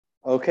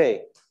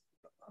Okay,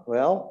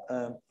 well,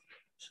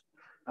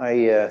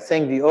 I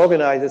thank the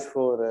organizers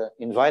for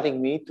inviting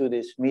me to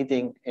this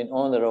meeting in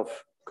honor of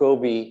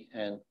Kobe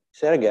and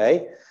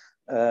Sergey.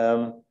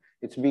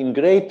 It's been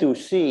great to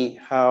see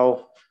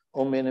how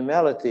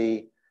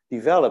ominimality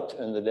developed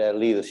under their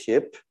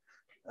leadership.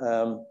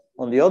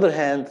 On the other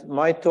hand,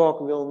 my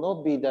talk will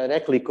not be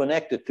directly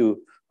connected to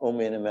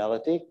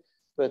ominimality,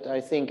 but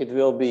I think it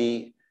will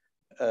be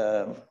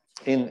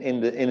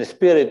in a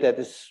spirit that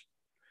is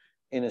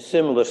in a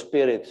similar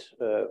spirit,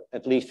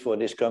 at least for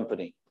this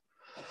company.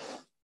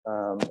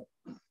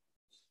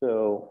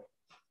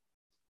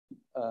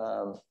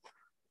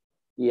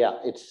 Yeah,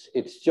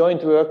 it's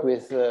joint work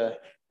with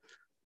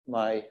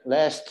my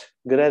last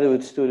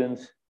graduate student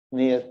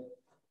near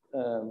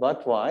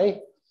Bad Wai.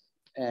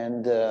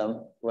 And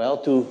well,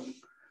 to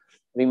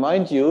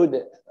remind you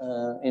that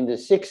in the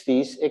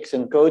 60s,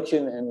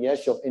 Ax-Kochen and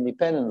Ersov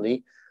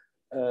independently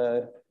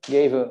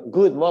gave a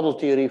good model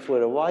theory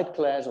for a wide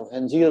class of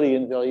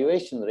Hengelian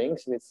valuation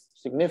rings with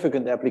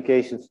significant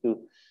applications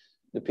to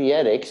the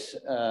p-adics,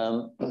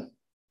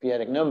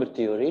 p-adic number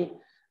theory.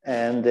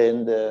 And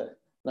in the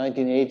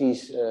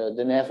 1980s,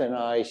 Denef and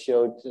I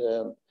showed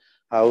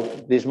how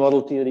this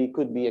model theory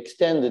could be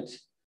extended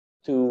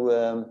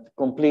to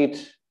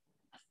complete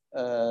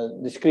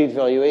discrete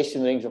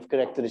valuation rings of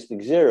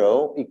characteristic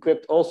 0,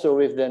 equipped also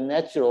with their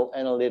natural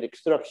analytic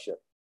structure,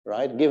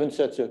 right? Given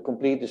such a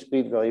complete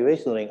discrete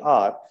valuation ring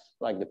R,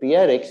 like the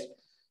p-adics,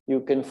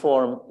 you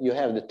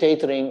have the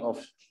tethering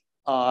of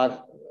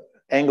R,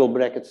 angle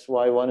brackets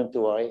y1 and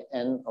 2i,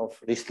 and of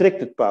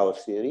restricted power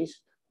series,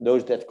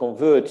 those that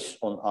converge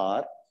on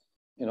R,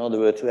 in other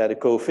words, where the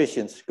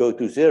coefficients go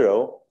to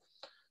 0.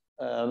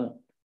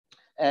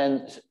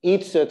 And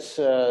each such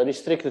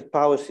restricted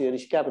power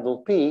series, capital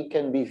P,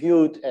 can be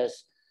viewed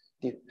as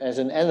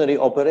an n-ary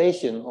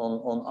operation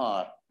on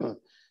R.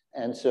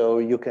 And so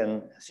you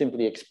can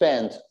simply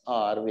expand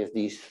R with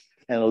these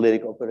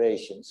analytic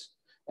operations.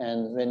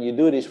 And when you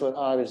do this for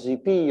R as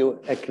ZP,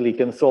 you actually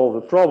can solve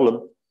a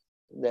problem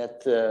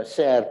that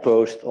Serre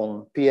posed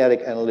on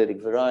p-adic analytic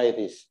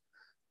varieties.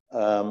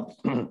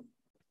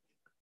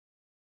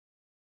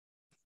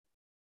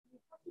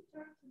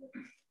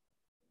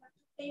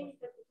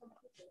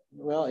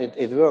 Well,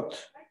 it worked.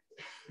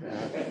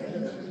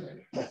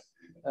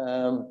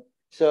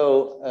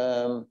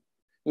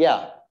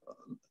 Yeah,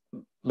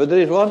 but there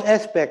is one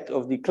aspect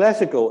of the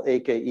classical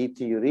AKE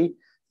theory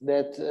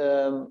that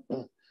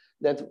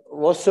that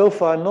was so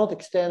far not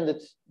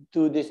extended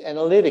to this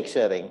analytic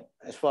setting,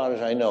 as far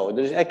as I know.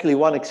 There is actually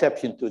one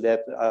exception to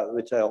that,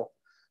 which I'll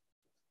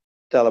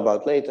tell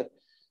about later.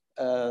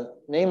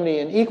 Namely,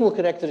 an equal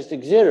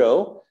characteristic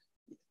 0.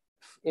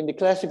 In the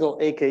classical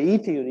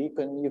AKE theory,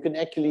 you can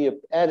actually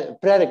add a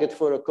predicate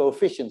for a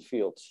coefficient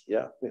field,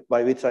 yeah,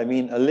 by which I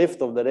mean a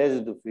lift of the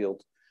residue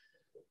field.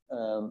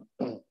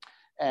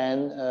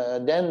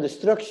 Then the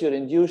structure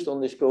induced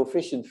on this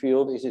coefficient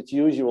field is its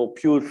usual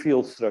pure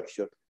field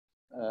structure.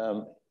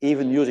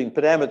 Even using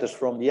parameters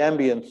from the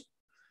ambient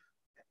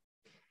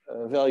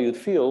valued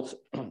fields,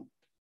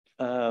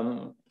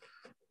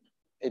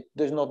 it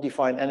does not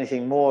define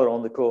anything more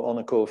on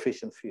a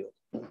coefficient field.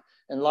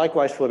 And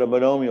likewise for a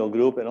monomial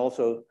group, and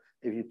also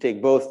if you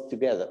take both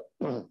together.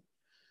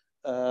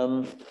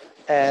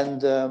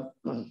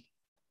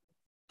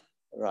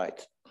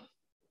 Right.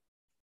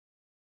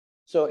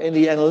 So in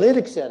the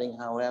analytic setting,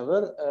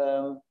 however,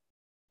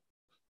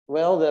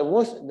 well, there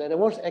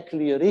was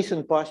actually a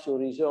recent partial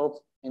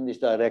result in this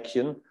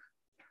direction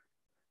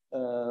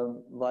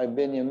by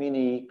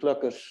Beniamini,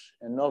 Cluckers,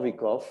 and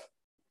Novikov.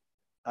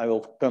 I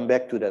will come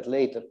back to that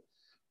later.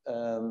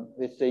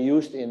 Which they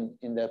used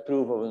in their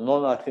proof of a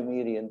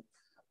non-Archimedean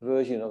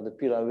version of the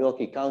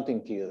Pila-Wilke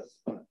counting theorem.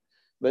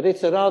 But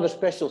it's a rather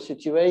special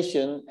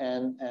situation,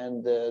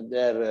 and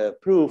their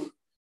proof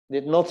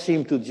did not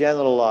seem to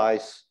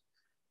generalize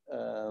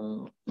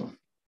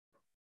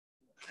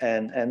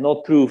and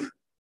not prove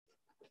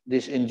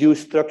this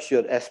induced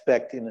structure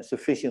aspect in a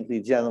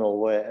sufficiently general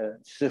way,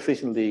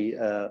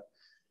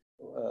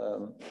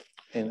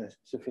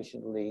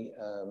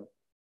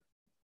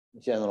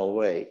 general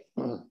way.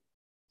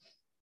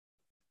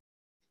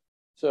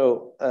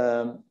 So,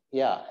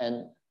 yeah,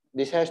 and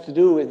this has to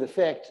do with the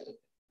fact,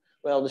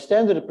 well, the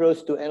standard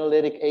approach to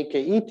analytic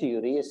AKE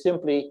theory is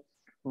simply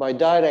by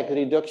direct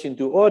reduction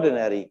to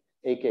ordinary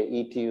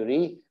AKE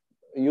theory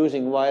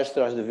using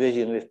Weierstrass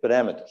division with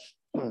parameters.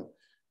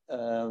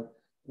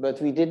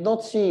 But we did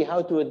not see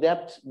how to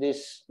adapt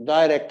this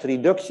direct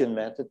reduction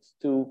method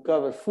to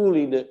cover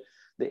fully the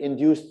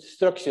induced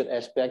structure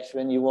aspects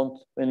when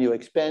you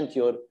expand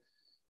your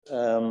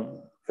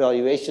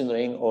valuation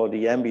ring or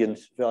the ambient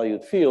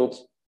valued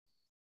fields.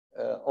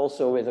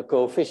 Also with a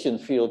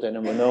coefficient field and a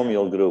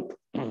monomial group.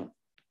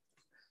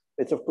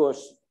 It's of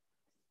course,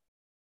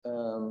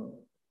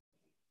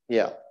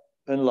 yeah,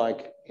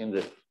 unlike in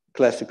the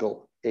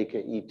classical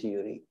AKE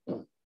theory.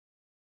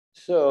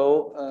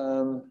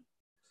 So,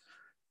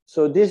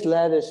 so this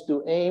led us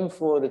to aim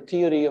for the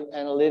theory of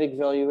analytic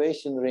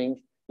valuation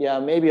ring yeah,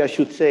 maybe I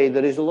should say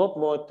there is a lot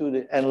more to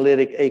the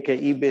analytic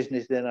AKE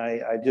business than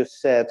I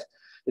just said.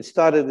 It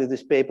started with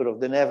this paper of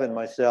Denef and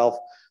myself,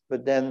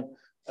 but then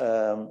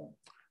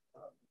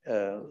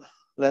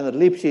Leonard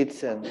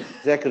Lipshitz and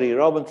Zachary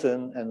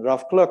Robinson and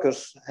Ralph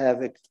Cluckers have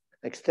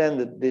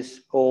extended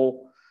this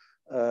whole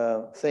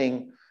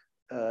thing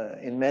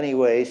in many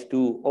ways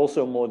to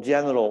also more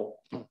general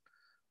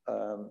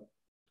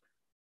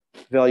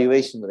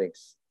valuation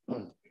rings.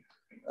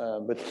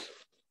 But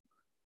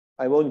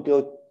I won't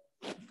go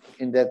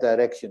in that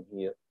direction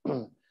here.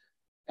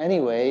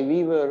 Anyway,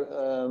 we were,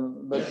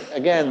 but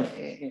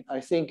again,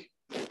 I think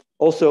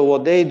also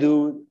what they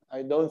do,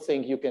 I don't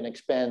think you can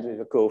expand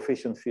with a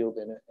coefficient field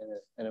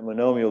in a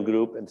monomial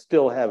group and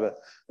still have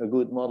a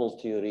good model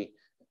theory,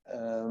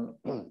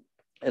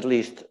 at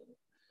least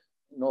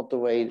not the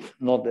way,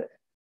 not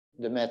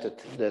the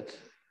method that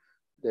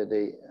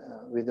they,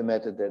 with the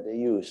method that they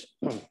use.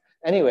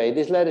 Anyway,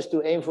 this led us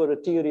to aim for a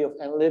theory of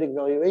analytic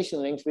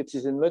valuation rings, which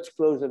is in much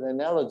closer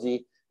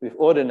analogy with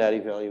ordinary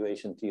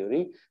valuation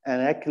theory,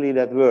 and actually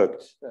that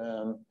worked.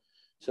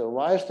 So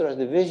Weierstrass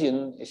division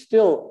is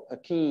still a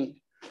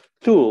key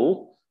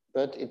tool,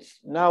 but it's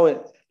now it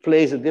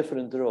plays a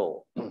different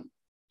role.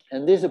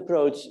 And this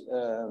approach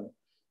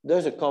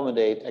does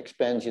accommodate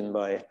expansion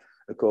by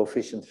a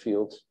coefficient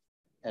field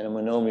and a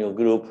monomial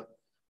group,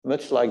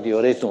 much like the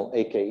original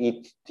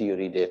AKE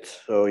theory did.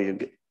 So you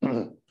get,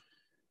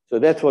 so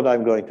that's what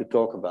I'm going to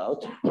talk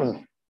about.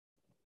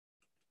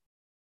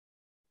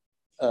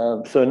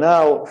 So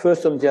now,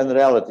 first some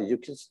generalities. You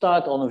can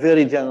start on a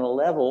very general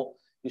level.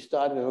 You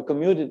start with a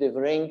commutative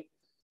ring.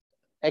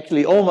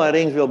 Actually, all my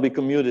rings will be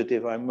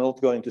commutative. I'm not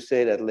going to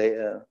say that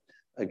later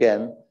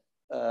again.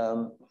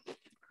 And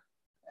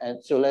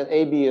so let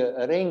A be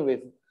a ring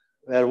with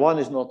where 1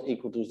 is not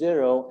equal to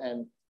 0,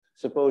 and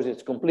suppose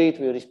it's complete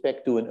with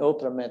respect to an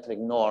ultrametric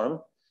norm,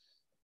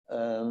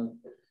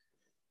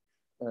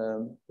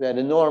 where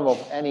the norm of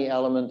any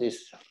element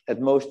is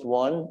at most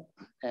 1,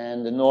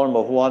 and the norm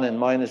of 1 and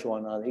minus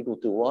 1 are equal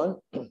to 1.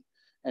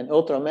 And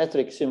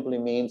ultrametric simply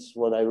means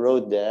what I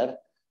wrote there,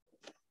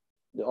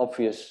 the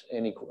obvious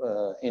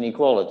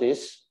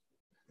inequalities.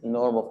 The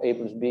norm of A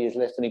plus B is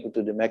less than equal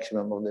to the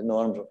maximum of the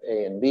norms of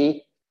A and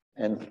B,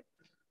 and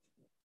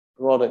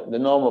the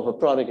norm of a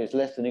product is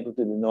less than equal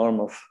to the norm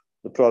of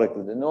the product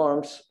of the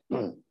norms.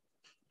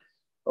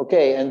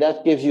 Okay, and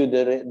that gives you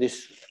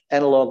this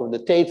analog of the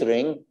Tate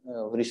ring,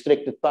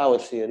 restricted power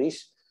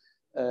series,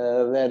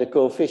 where the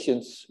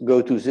coefficients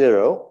go to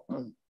 0.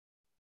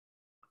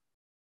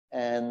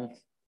 And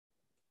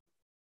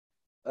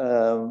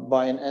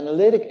by an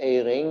analytic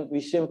A ring, we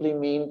simply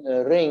mean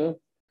a ring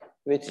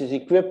which is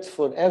equipped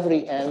for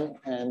every n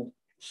and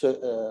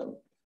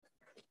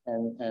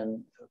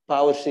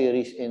power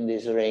series in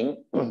this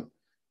ring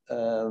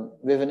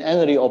with an n-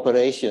 ary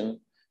operation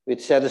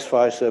which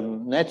satisfies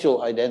some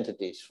natural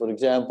identities. For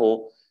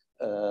example,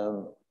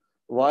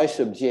 y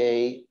sub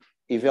j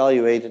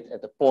evaluated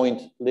at the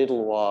point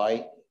little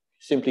y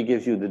simply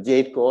gives you the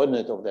j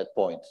coordinate of that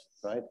point,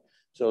 right?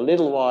 So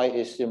little y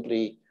is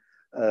simply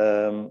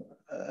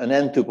an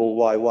n tuple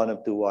y1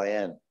 up to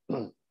yn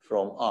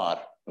from R.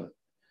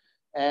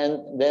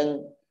 And then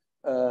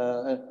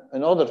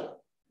another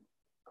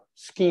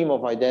scheme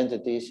of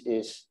identities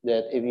is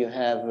that if you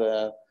have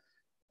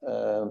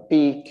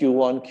p,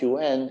 q1,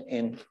 qn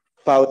in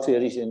power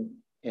series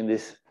in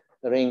this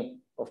ring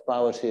of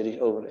power series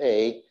over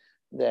A,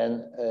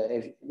 then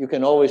if you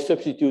can always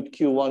substitute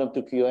q1 up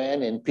to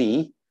qn in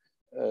p,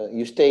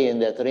 you stay in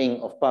that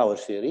ring of power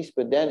series.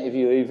 But then if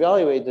you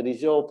evaluate the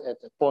result at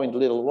the point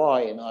little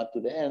y in R to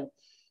the n,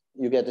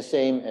 you get the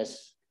same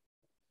as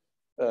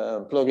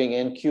plugging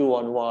in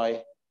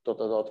q1y dot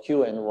dot dot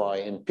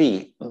qny in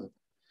p.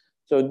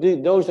 So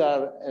those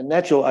are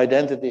natural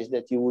identities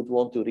that you would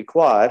want to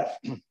require.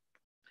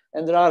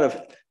 And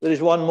there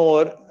is one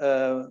more,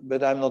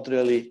 but I'm not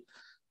really,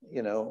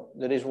 you know,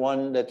 there is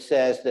one that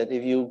says that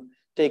if you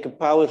take a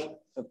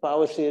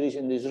power series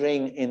in this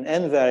ring in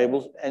n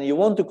variables, and you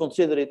want to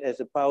consider it as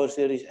a power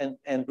series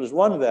n plus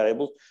 1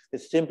 variables, it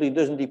simply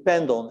doesn't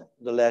depend on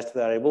the last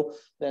variable,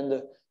 then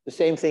the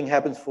same thing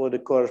happens for the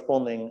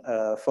corresponding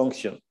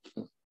function.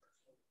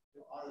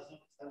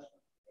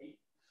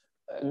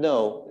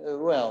 No,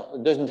 well,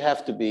 it doesn't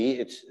have to be.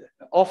 It's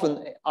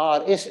often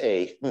R is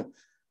A,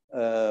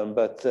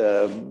 but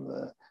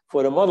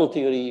for a model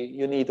theory,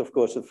 you need, of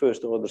course, a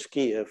first order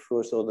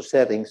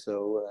setting.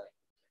 So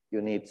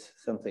you need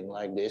something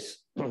like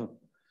this.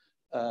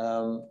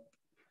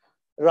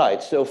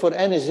 Right. So for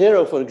n is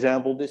 0, for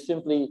example, this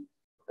simply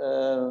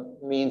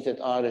means that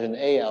R is an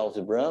A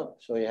algebra.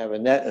 So you have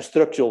a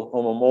structural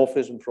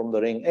homomorphism from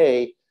the ring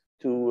A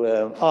to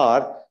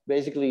R.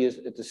 Basically,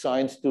 it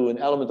assigns to an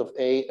element of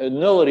A a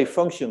nullary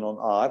function on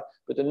R,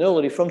 but the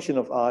nullary function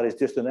of R is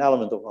just an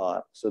element of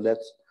R. So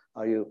that's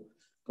how you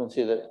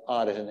consider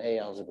R as an A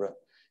algebra.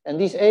 And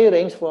these A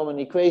rings form an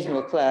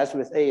equational class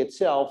with A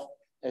itself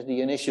as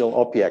the initial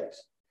object.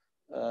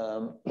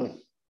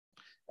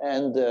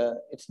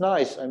 It's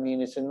nice. I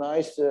mean, it's a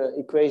nice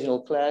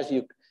equational class.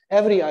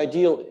 Every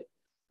ideal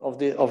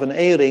of an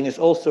A ring is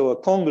also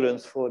a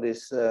congruence for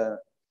this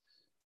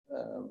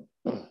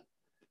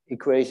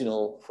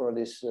equational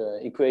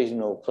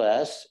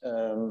class.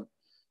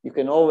 You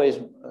can always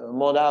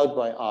mod out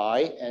by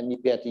I, and you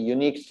get a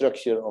unique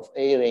structure of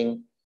A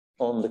ring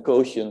on the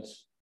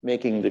quotients,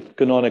 making the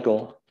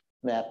canonical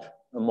map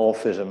a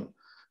morphism.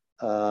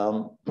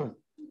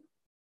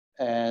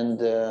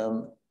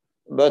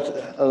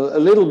 But a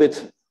little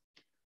bit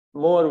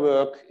more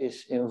work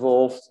is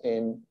involved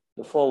in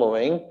the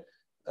following.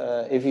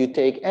 If you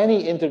take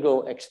any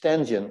integral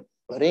extension,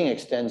 ring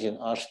extension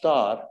R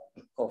star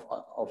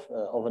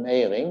of an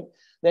A ring,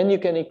 then you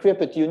can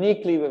equip it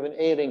uniquely with an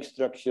A ring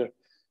structure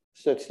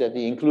such that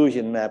the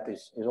inclusion map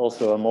is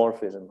also a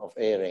morphism of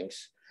A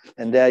rings.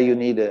 And there you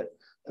need a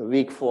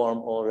weak form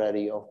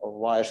already of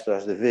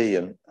Weierstrass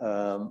division.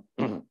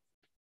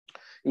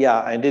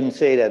 Yeah, I didn't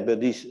say that, but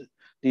these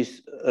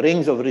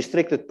rings of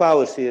restricted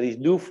power series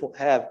do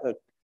have a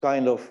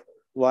kind of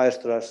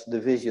Weierstrass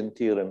division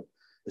theorem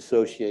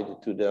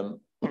associated to them,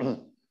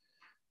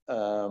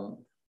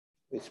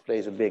 which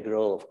plays a big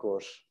role, of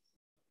course.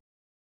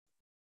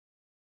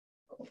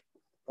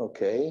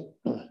 Okay.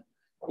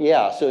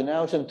 Yeah, so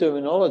now some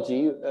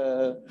terminology.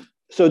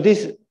 So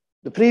the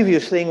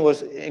previous thing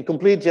was in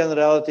complete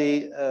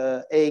generality,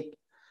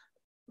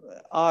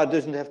 R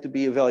doesn't have to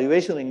be a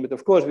valuation ring, but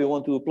of course we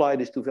want to apply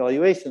this to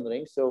valuation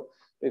rings. So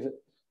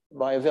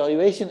by a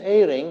valuation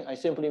A ring, I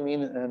simply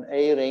mean an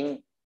A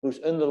ring whose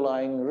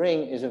underlying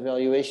ring is a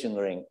valuation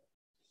ring.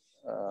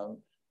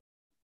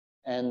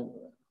 And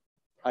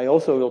I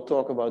also will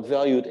talk about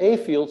valued A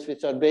fields,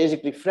 which are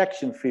basically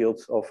fraction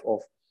fields of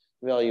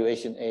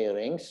valuation A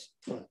rings.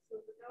 So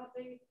are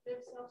they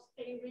themselves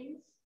A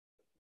rings?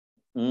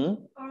 Hmm?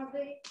 Are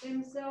they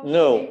themselves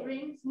A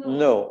rings?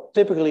 No,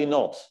 typically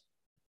not.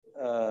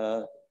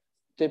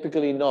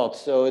 Typically not.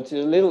 So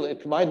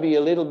it might be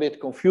a little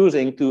bit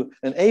confusing to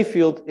an A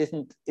field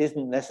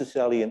isn't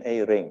necessarily an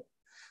A ring,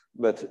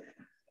 but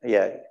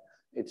yeah,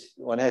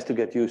 one has to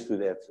get used to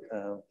that.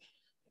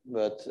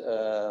 But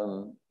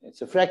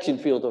it's a fraction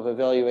field of a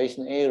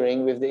valuation A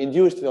ring with the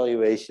induced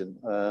valuation,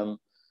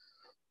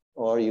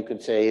 or you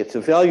could say it's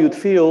a valued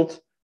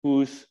field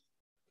whose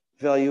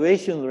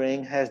valuation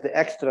ring has the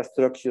extra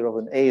structure of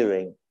an A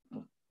ring,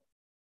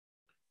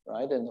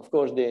 right? And of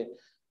course,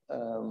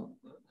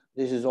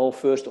 this is all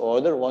first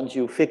order. Once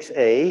you fix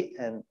A,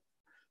 and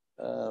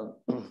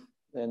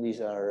then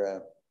these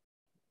are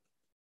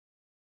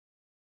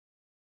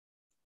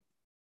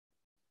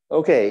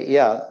okay.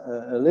 Yeah,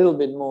 a little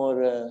bit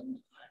more.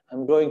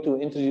 I'm going to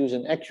introduce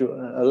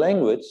a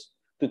language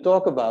to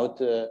talk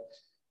about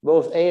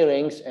both A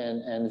rings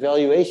and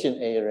valuation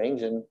A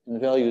rings and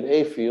valued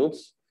A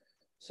fields.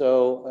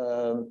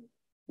 So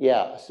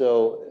yeah,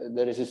 so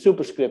there is a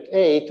superscript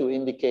A to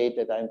indicate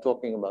that I'm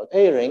talking about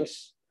A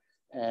rings,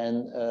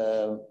 and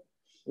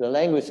the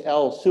language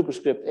L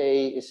superscript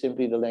A is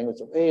simply the language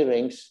of A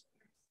rings,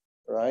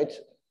 right?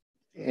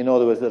 In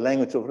other words, the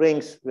language of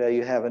rings where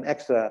you have an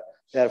extra,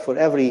 there for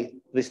every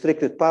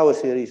restricted power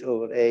series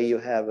over A, you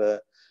have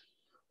a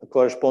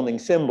corresponding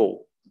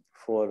symbol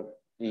for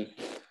the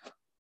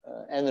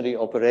n-ry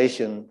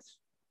operation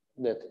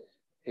that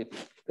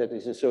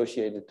is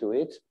associated to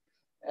it.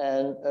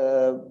 And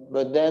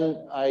but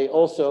then I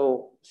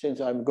also, since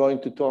I'm going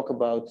to talk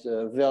about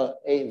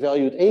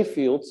valued A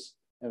fields,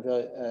 and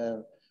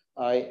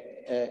I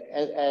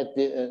add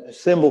the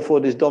symbol for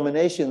this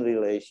domination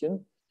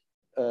relation,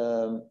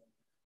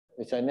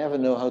 which I never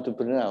know how to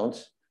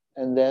pronounce,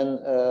 and then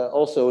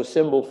also a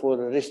symbol for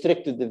a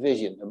restricted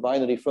division, a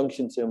binary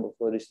function symbol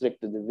for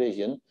restricted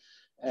division,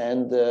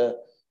 and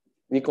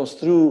we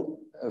construe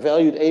a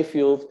valued A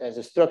field as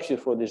a structure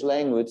for this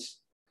language.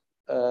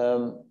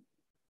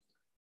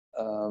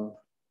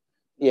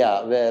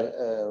 Yeah, where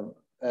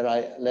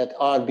I let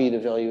R be the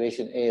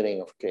valuation A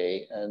ring of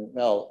K. And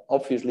well,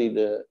 obviously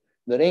the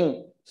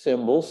ring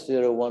symbols,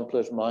 0, 1,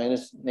 plus,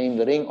 minus, name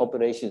the ring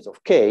operations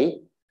of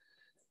K.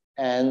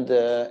 And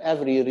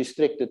every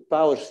restricted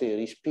power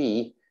series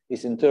P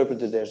is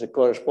interpreted as a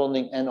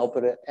corresponding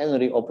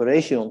n-ry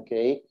operation on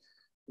K,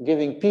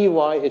 giving Py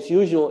its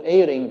usual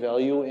A ring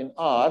value in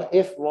R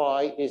if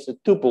Y is a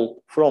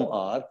tuple from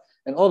R.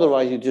 And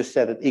otherwise you just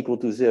set it equal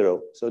to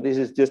 0. So this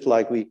is just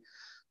like we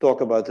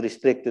talk about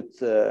restricted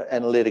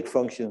analytic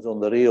functions on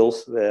the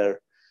reals, where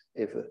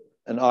if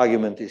an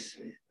argument is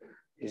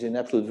in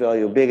absolute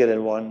value bigger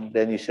than 1,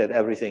 then you set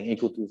everything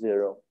equal to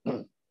 0.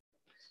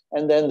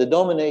 And then the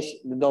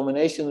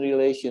domination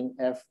relation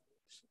F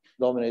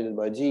dominated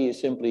by G is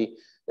simply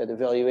that the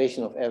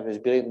valuation of F is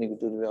greater than or equal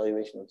to the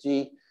valuation of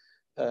G.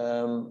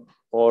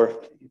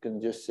 Or you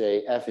can just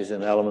say F is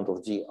an element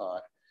of GR.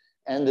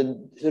 And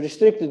the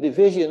restricted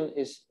division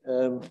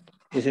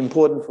is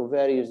important for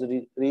various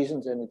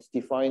reasons, and it's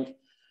defined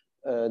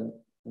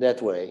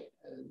that way.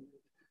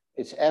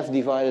 It's F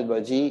divided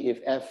by G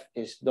if F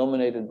is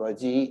dominated by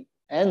G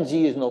and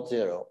G is not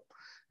 0.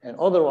 And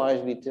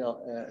otherwise we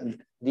tell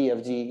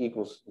dfg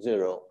equals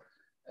 0.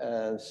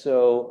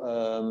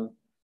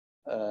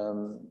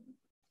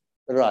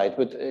 Right,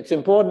 but it's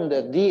important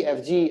that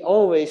DFG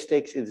always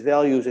takes its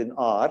values in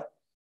R,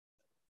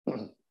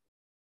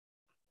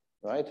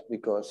 right?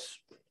 Because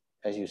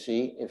as you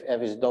see, if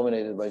F is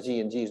dominated by G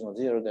and G is not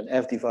 0, then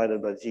F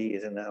divided by G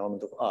is an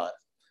element of R.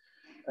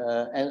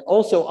 And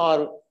also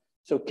R,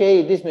 so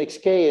K, this makes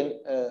K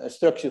a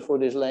structure for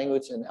this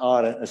language and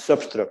R a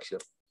substructure.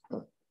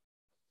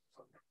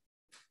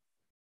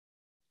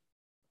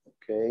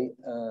 Okay.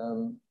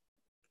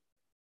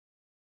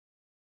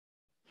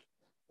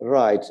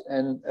 Right,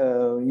 and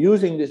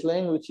using this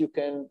language, you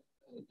can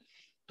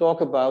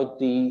talk about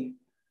the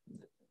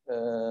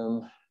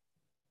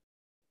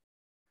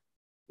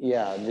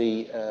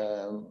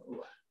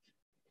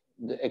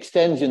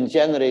extension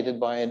generated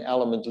by an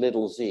element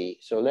little z.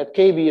 So let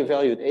K be a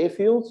valued A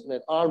field,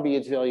 let R be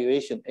its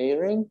valuation A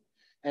ring,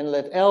 and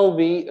let L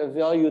be a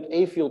valued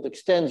A field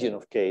extension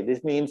of K.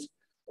 This means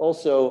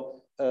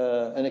also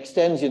an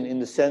extension in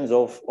the sense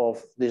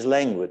of this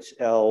language,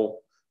 L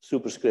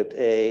superscript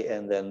A,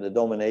 and then the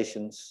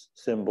domination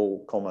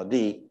symbol, comma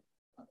D.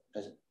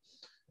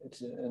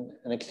 It's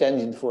an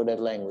extension for that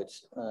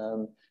language.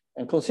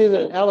 And consider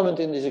an element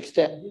in this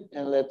extension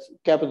and let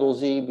capital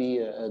Z be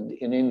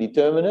an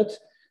indeterminate.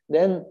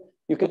 Then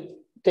you can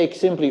take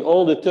simply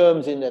all the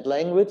terms in that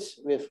language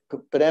with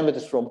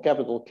parameters from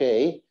capital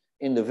K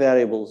in the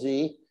variable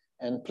Z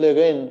and plug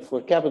in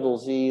for capital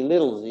Z,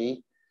 little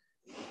z.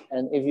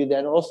 And if you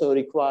then also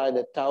require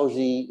that tau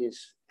Z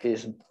is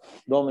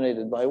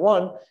dominated by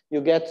 1,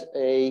 you get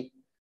a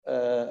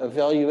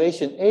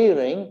valuation A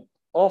ring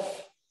of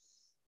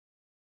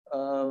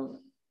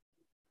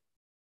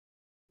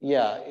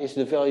is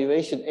the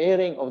valuation A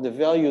ring of the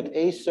valued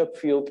A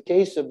subfield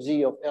K sub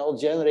Z of L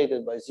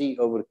generated by Z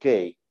over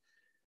K.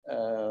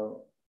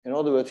 In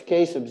other words,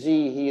 K sub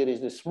Z here is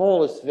the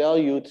smallest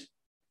valued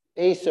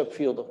A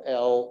subfield of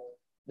L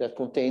that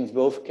contains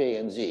both K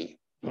and Z.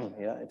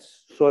 Yeah,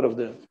 it's sort of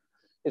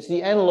it's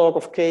the analog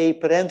of K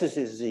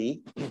parenthesis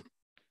Z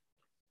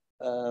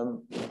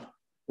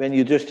when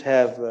you just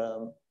have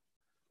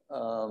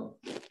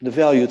the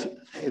valued,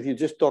 if you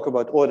just talk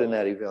about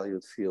ordinary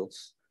valued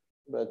fields.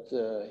 But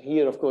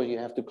here, of course, you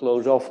have to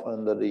close off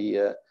under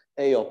the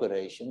A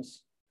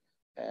operations.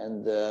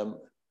 And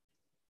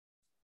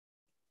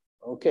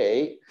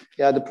okay,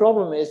 yeah, the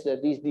problem is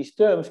that these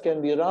terms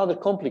can be rather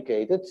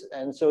complicated.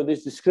 And so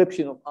this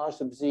description of R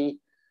sub Z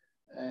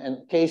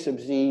and K sub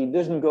Z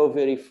doesn't go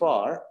very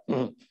far.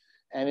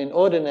 And in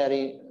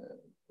ordinary,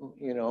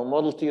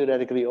 model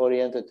theoretically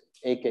oriented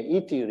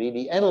AKE theory,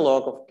 the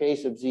analog of K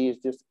sub Z is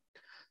just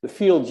the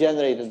field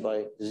generated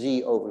by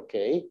Z over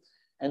K.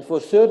 And for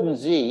certain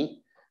Z,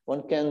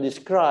 one can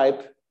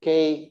describe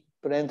K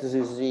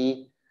parenthesis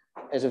Z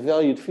as a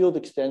valued field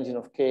extension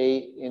of K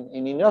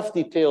in enough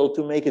detail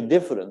to make a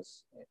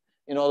difference.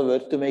 In other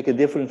words, to make a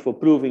difference for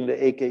proving the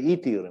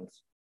AKE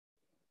theorems.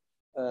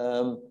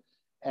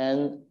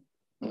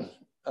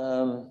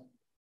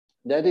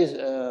 That is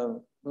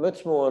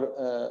much more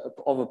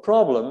of a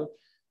problem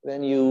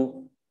when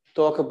you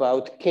talk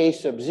about K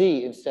sub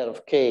Z instead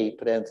of K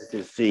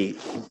parenthesis Z.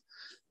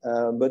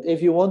 But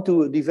if you want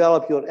to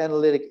develop your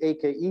analytic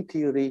AKE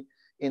theory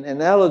in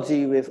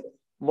analogy with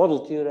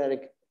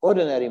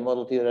ordinary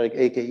model theoretic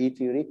AKE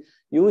theory,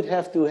 you would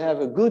have to have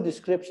a good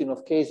description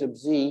of K sub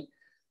Z,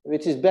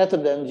 which is better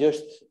than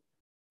just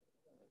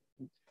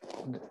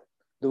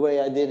the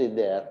way I did it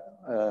there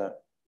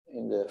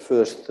in the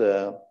first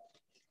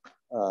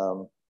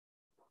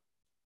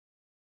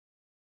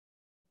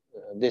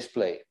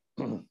display.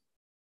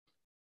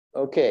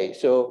 Okay,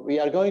 so we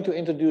are going to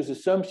introduce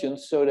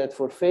assumptions so that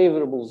for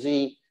favorable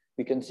Z,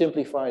 we can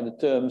simplify the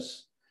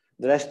terms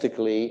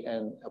drastically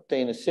and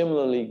obtain a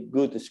similarly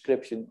good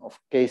description of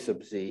K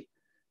sub Z.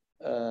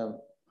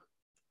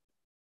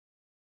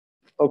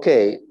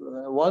 Okay,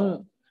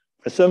 one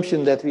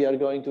assumption that we are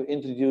going to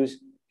introduce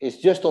is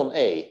just on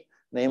A.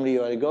 Namely,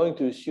 you are going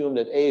to assume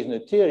that A is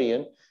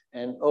Noetherian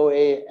and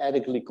OA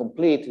adequately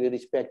complete with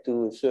respect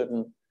to a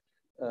certain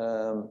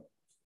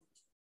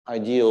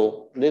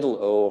ideal little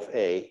o of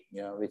A,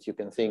 which you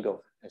can think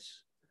of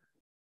as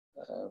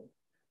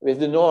with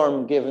the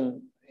norm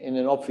given in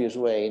an obvious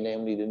way,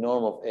 namely the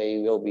norm of A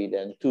will be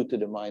then 2 to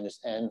the minus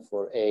n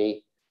for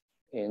A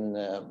in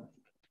the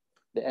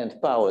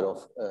nth power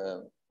of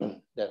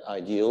that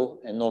ideal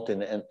and not in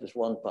the n plus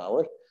 1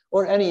 power,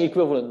 or any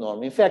equivalent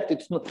norm. In fact,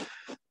 it's not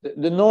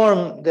the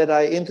norm that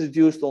I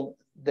introduced on,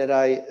 that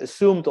I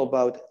assumed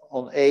about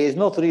on A is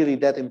not really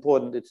that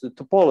important. It's the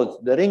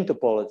topology, the ring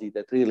topology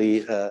that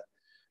really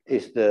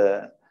is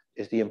the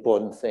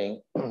important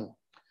thing.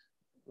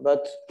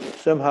 But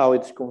somehow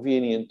it's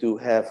convenient to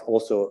have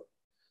also,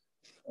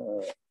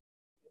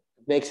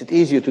 it makes it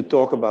easier to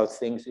talk about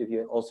things if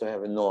you also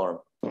have a norm.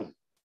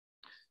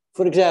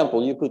 For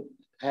example, you could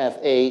have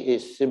A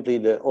is simply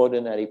the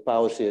ordinary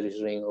power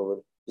series ring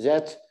over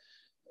Z,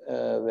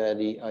 where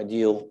the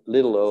ideal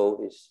little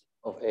o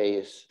of A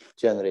is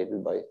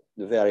generated by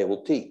the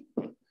variable T.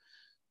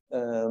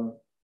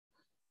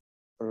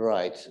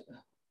 Right.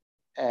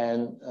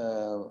 And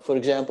for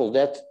example,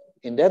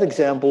 in that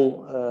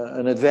example,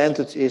 an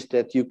advantage is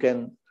that you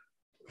can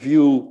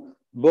view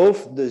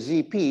both the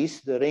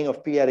ZPs, the ring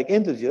of p-adic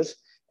integers,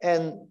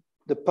 and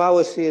the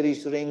power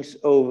series rings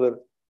over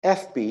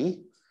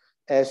FP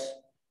as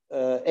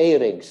A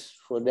rings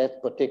for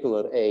that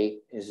particular A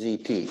is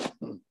ZT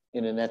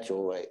in a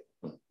natural way.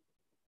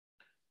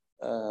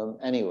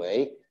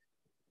 Anyway,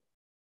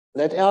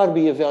 let R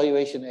be a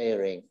valuation A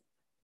ring.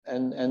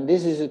 And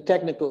this is a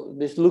technical,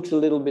 this looks a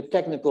little bit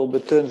technical,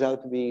 but turns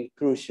out to be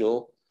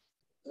crucial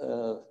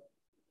for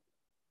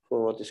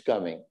what is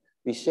coming.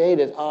 We say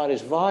that R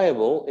is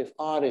viable if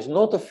R is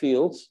not a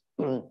field,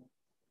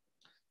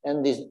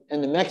 and the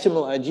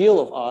maximal ideal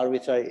of R,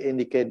 which I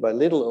indicate by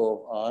little o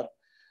of R,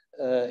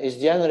 is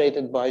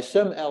generated by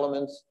some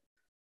element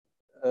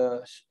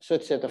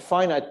such that the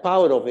finite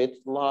power of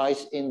it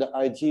lies in the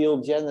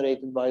ideal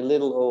generated by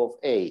little o of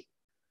A.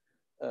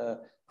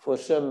 For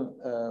some,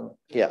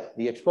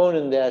 the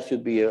exponent there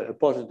should be a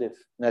positive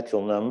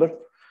natural number.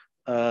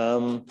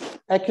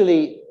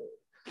 Actually,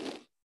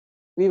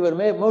 we were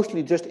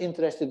mostly just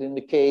interested in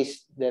the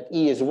case that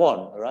E is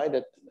 1, right?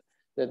 That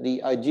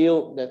the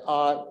ideal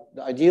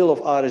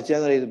of R is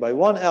generated by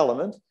one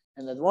element,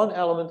 and that one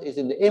element is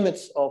in the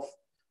image of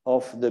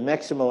the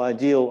maximal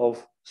ideal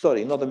of,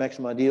 sorry, not the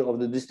maximal ideal of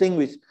the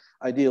distinguished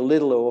ideal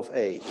little o of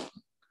A.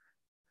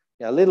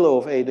 Yeah, little o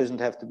of A doesn't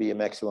have to be a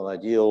maximal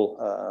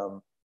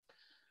ideal.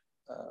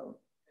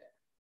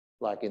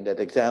 Like in that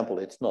example,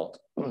 it's not.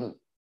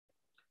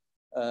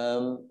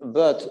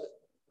 But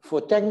for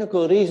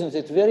technical reasons,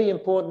 it's very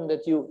important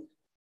that you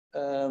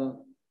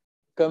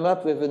come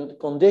up with a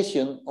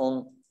condition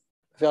on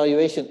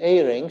valuation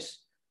A rings,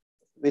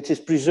 which is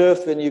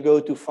preserved when you go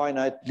to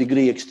finite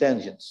degree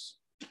extensions.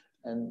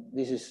 And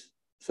this is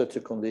such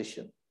a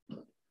condition.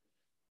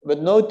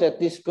 But note that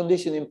this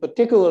condition in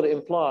particular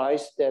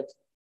implies that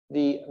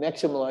the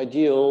maximal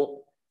ideal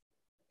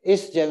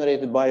is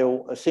generated by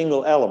a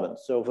single element.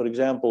 So for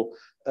example,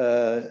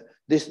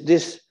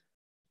 this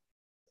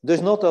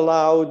does not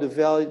allow the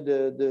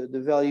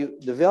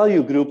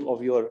value group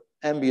of your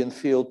ambient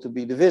field to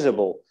be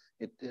divisible.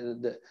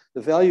 The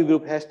value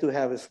group has to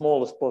have the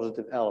smallest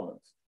positive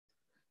element.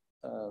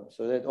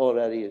 So that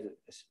already is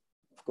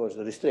of course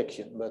a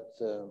restriction, but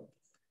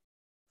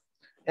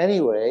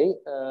anyway,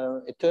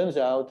 it turns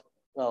out,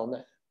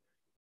 well,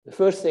 the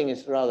first thing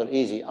is rather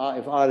easy.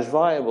 If R is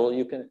viable,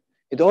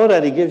 it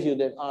already gives you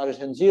that R is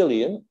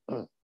Hengelian.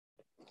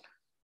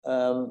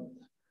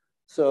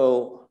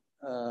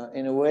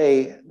 In a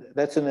way,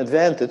 that's an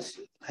advantage.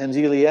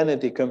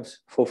 Hengelianity comes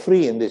for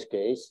free in this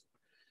case.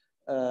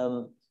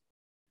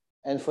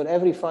 And for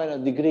every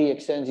finite degree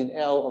extension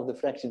L of the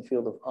fraction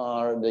field of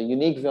R, the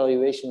unique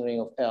valuation ring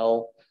of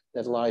L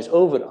that lies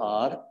over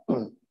R,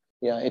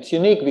 yeah, it's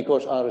unique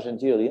because R is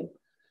Hengelian,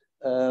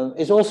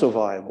 is also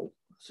viable.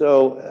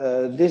 So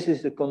this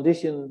is the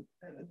condition,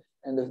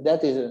 and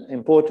that is an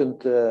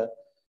important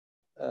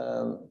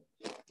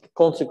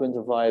consequence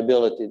of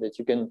viability, that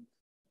you can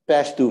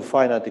pass to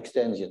finite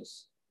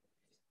extensions.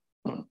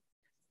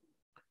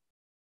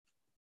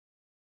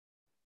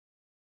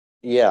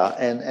 Yeah,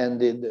 and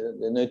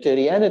the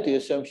noetherianity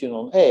assumption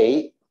on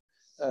A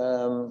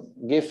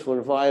gives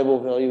for viable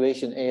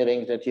valuation A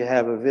rings that you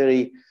have a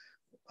very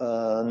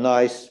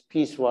nice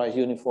piecewise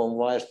uniform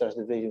Weierstrass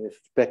division with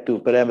respect to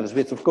parameters,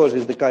 which of course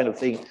is the kind of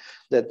thing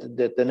that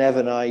Denef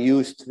and I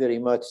used very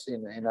much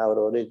in our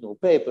original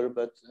paper,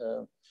 but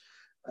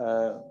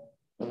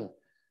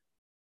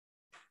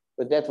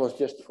that was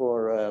just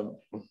for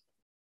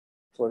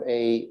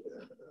a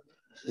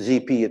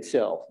ZP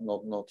itself,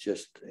 not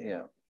just,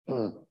 yeah.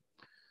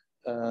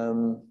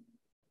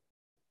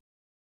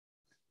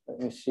 Let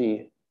me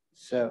see.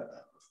 So,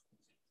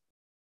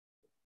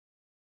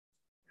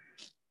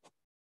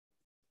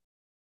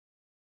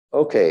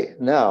 okay,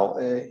 now,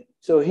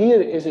 so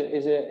here is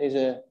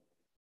a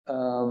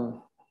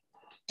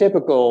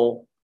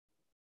typical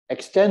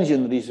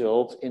extension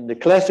result in the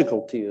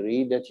classical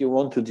theory that you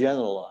want to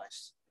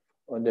generalize,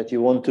 or that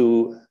you want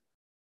to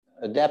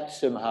adapt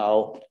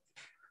somehow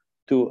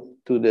to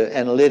the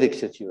analytic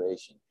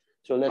situation.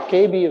 So let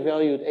K be a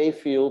valued A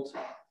field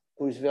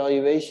whose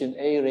valuation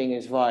A ring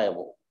is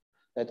viable.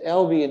 Let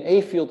L be an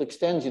A field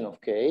extension of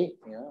K,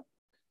 yeah,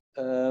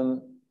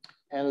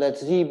 and let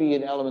Z be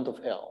an element of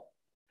L.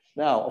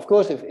 Now, of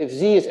course, if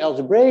Z is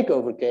algebraic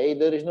over K,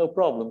 there is no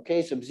problem.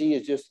 K sub Z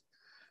is just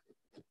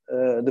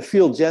the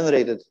field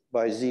generated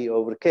by Z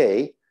over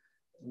K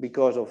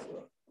because of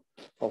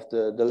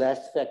the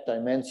last fact I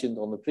mentioned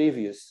on the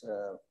previous,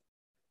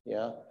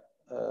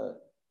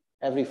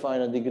 every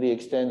finite degree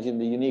extension,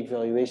 the unique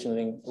valuation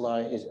ring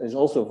line is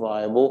also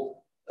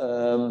viable.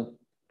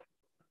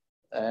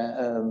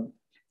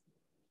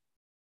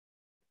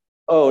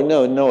 Oh,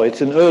 no, it's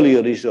an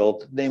earlier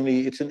result.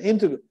 Namely, it's an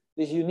integral.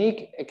 This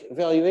unique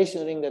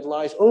valuation ring that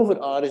lies over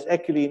R is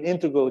actually an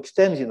integral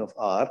extension of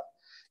R.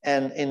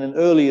 And in an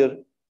earlier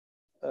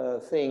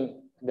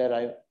thing that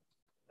I,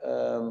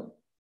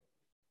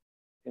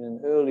 in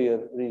an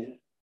earlier reason,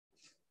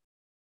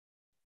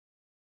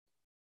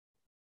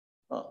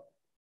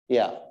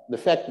 yeah, the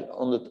fact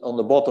on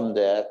the bottom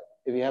there,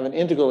 if you have an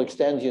integral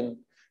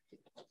extension,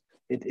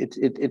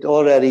 it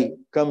already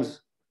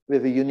comes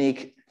with a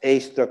unique A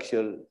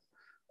structure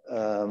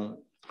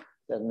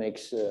that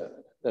makes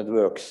that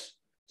works.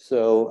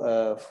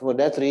 So for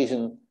that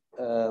reason,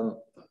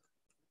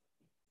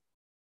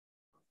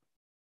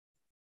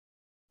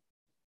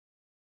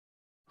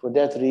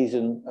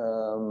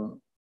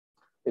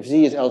 if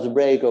Z is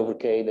algebraic over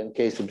K, then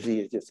K sub Z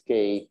is just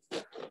K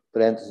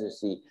parenthesis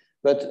Z.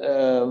 But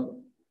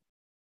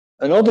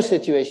another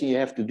situation you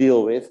have to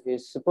deal with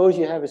is, suppose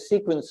you have a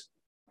sequence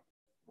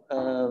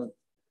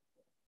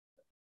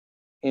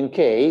in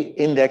K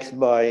indexed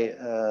by,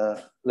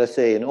 let's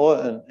say, a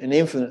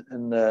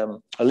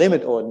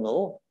limit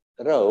ordinal,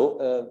 rho,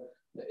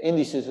 the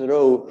indices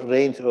rho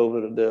range over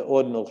the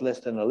ordinals less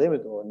than a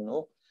limit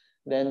ordinal,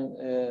 then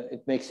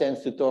it makes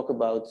sense to talk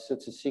about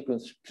such a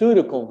sequence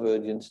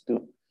pseudo-converging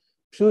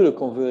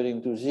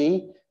to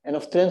Z and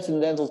of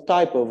transcendental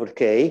type over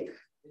K.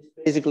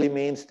 This basically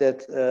means that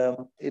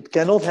it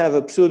cannot have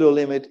a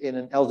pseudo-limit in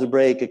an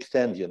algebraic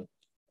extension,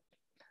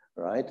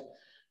 right?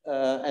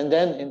 And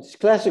then it's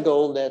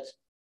classical that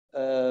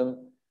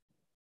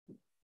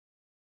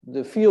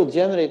the field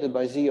generated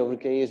by Z over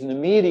K is an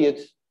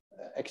immediate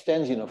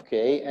extension of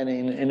K, and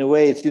in a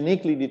way it's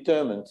uniquely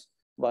determined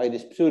by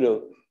this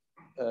pseudo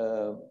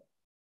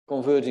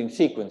converging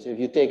sequence. If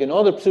you take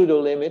another pseudo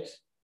limit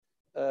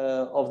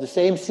of the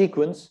same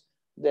sequence,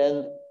 then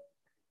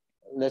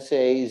let's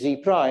say Z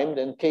prime,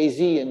 then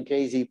KZ and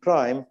KZ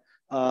prime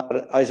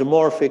are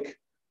isomorphic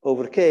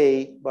over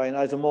K by an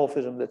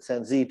isomorphism that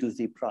sends Z to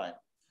Z prime.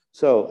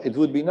 So it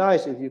would be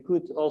nice if you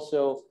could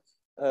also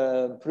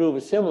prove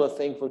a similar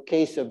thing for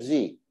K sub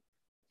Z.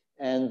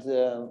 And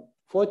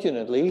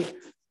fortunately,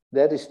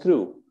 that is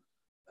true.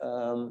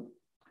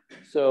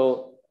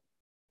 So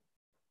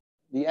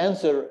the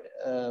answer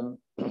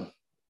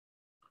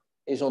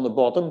is on the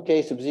bottom.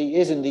 K sub Z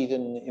is indeed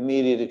an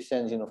immediate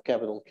extension of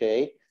capital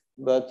K,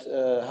 but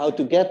how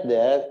to get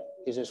there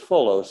is as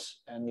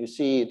follows. And you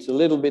see it's a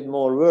little bit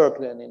more work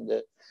than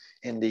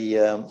in the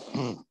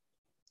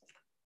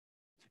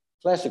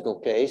classical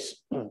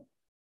case,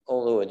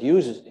 although it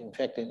uses, in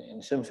fact,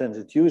 in some sense,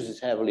 it uses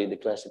heavily the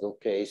classical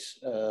case.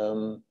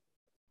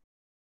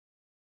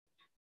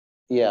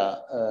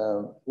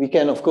 We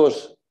can, of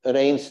course,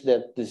 arrange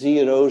that the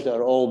zeros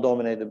are all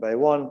dominated by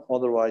 1.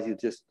 Otherwise, you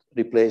just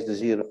replace the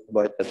 0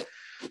 by the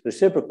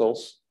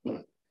reciprocals.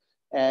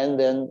 And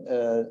then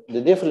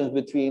the difference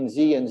between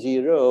Z and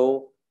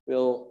 0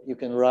 you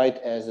can write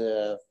as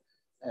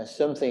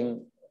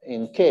something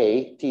in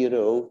K, T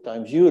rho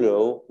times U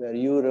rho, where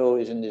U rho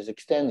is in this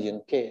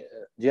extension K,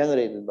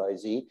 generated by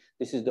Z.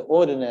 This is the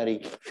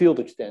ordinary field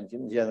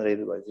extension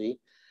generated by Z.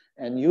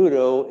 And U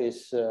rho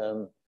is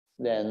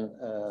then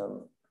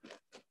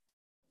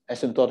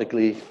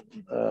asymptotically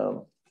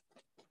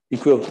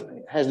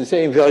equivalent, has the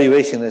same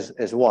valuation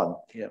as 1.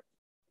 Yeah.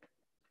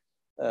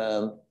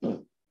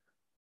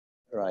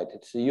 Right,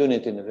 it's a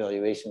unit in the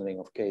valuation ring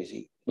of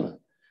KZ.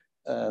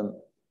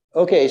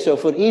 Okay, so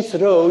for each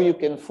row, you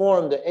can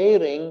form the A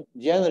ring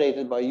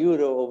generated by U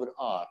rho over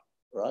R,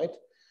 right?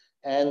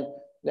 And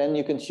then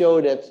you can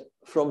show that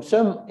from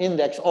some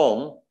index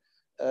on,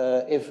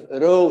 if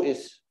rho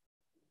is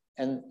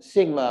and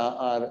sigma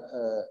are,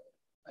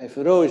 if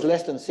rho is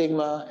less than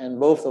sigma and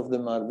both of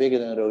them are bigger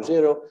than rho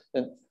 0,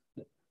 then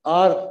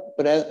R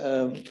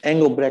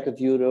angle bracket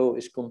U rho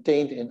is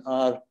contained in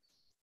R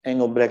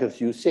angle bracket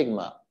U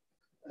sigma.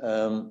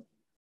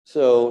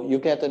 So you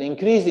get an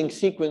increasing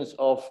sequence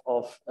of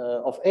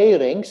A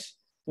rings.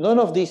 None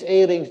of these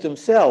A rings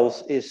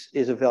themselves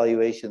is a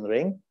valuation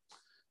ring.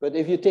 But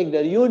if you take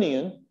their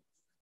union,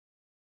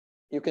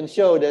 you can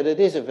show that it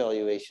is a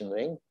valuation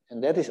ring,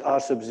 and that is R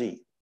sub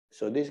Z.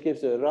 So this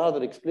gives a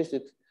rather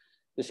explicit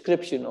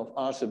description of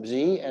R sub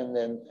Z,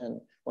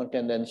 and one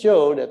can then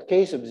show that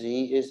K sub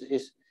Z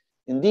is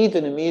indeed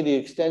an immediate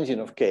extension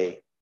of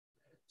K.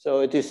 So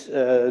it is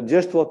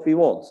just what we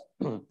want.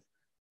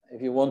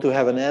 If you want to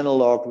have an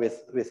analog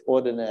with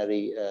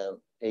ordinary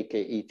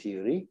AKE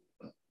theory.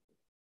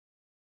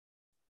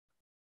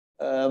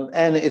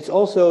 And it's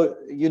also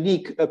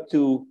unique up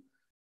to,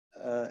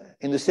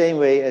 in the same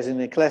way as in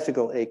a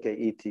classical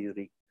AKE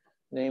theory.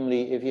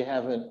 Namely, if you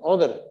have an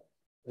other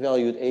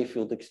valued A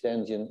field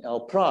extension L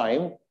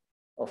prime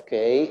of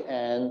K,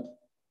 and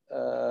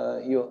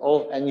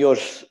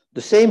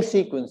the same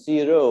sequence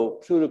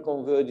 0 pseudo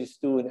converges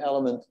to an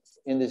element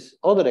in this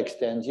other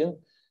extension,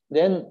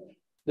 then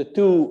the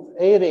two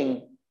A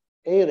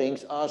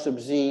rings R sub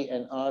Z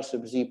and R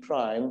sub Z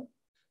prime,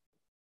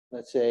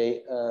 let's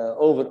say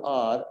over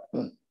R,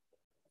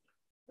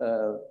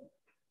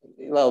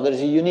 well,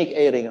 there's a unique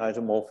A ring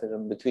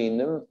isomorphism between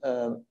them,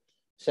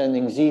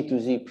 sending Z to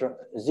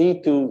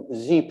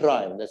Z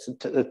prime. That's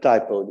a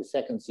typo. The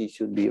second Z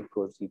should be, of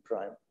course, Z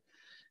prime.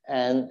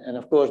 And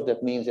of course,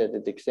 that means that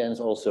it extends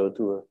also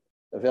to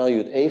a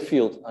valued A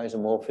field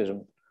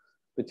isomorphism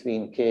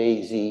between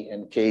KZ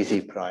and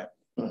KZ prime.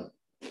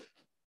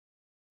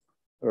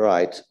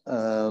 Right.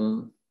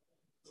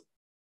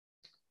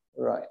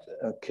 Right.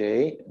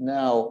 Okay.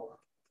 Now,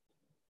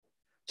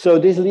 so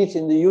this leads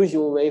in the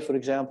usual way, for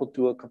example,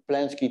 to a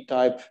Kaplansky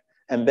type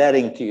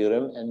embedding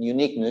theorem and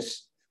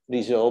uniqueness,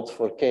 result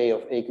for K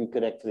of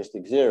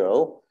equicharacteristic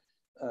 0.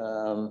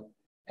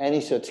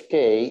 Any such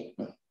K,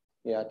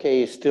 yeah,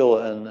 K is still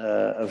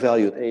a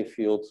valued A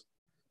field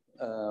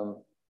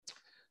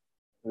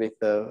with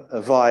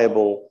a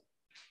viable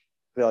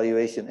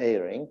valuation A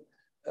ring.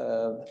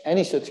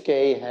 Any such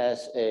K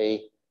has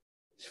a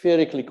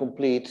spherically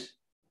complete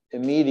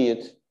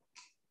immediate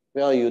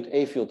valued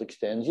A field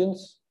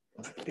extensions,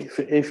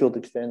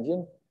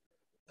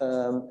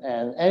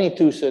 and any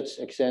two such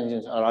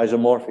extensions are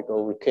isomorphic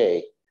over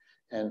K.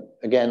 And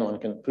again, one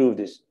can prove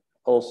this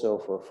also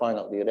for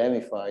finitely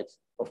ramified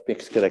of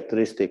mixed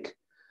characteristic,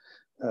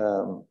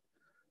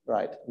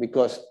 right?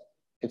 Because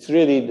it's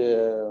really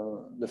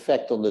the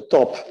fact on the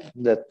top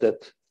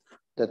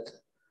that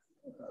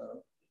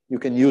you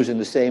can use in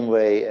the same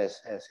way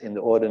as in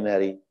the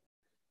ordinary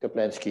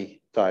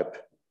Kaplansky type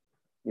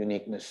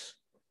uniqueness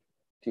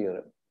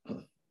theorem.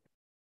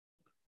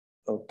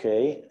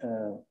 Okay,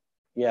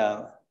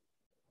 yeah.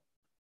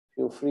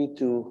 Feel free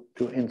to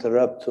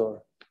interrupt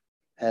or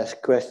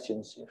ask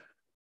questions.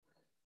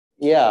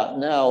 Yeah,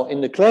 now in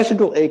the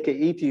classical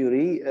AKE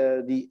theory,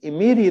 the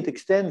immediate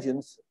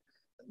extensions,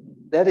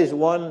 that is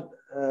one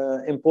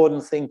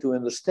important thing to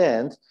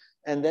understand.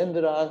 And then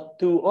there are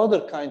two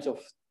other kinds of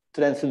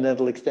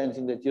transcendental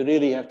extensions that you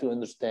really have to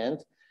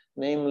understand,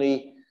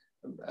 namely,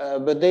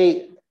 but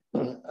they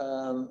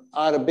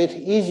are a bit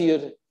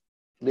easier.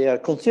 They are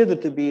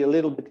considered to be a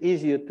little bit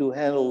easier to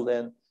handle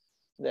than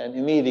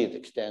immediate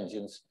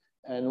extensions.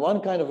 And one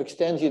kind of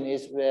extension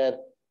is where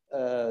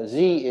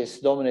Z is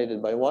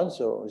dominated by 1,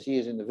 so Z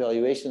is in the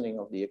valuation ring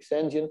of the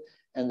extension,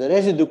 and the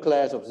residue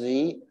class of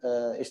Z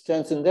is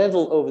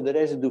transcendental over the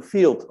residue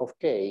field of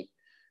K,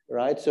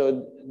 right?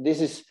 So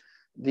this is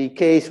the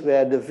case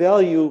where the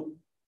value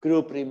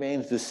group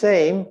remains the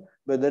same,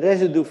 but the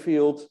residue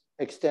field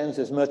extends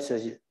as much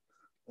as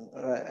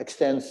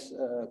extends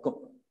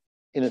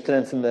in a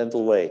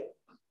transcendental way.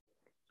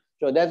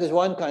 So that is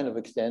one kind of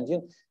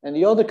extension. And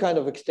the other kind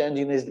of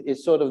extension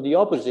is sort of the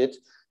opposite.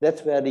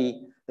 That's where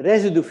the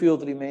residue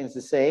field remains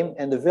the same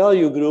and the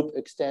value group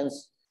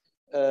extends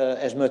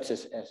as much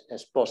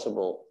as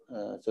possible.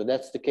 So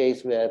that's the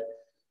case where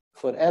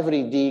for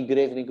every D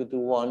greater than or equal to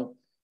 1,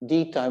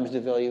 D times the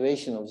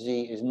valuation of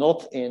Z is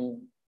not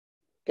in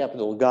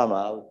capital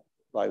gamma,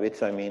 by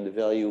which I mean the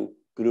value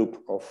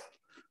group of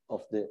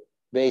the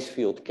base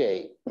field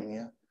K.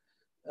 Yeah.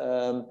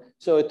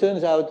 So it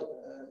turns out,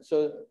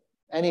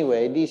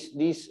 anyway,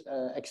 these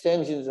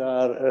extensions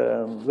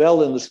are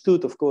well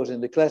understood, of course,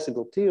 in the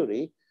classical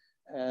theory,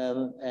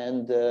 and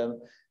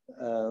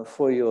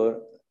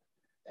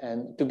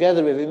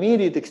together with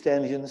immediate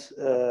extensions,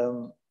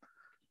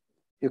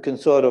 you can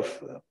sort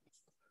of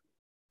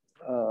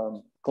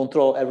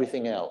control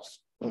everything else.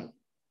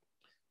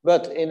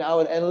 But in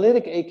our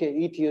analytic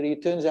AKE theory,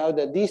 it turns out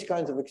that these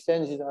kinds of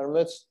extensions are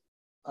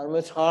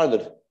much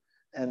harder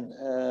and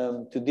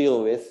to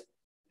deal with.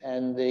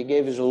 And they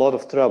gave us a lot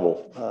of trouble.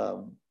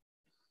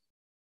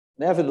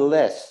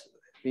 Nevertheless,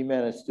 we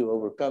managed to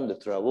overcome the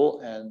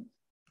trouble, and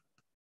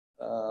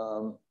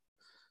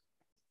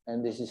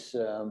this is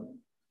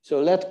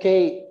so. Let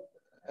K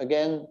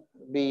again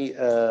be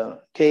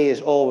K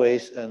is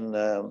always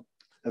a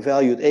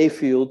valued A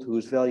field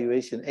whose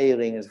valuation A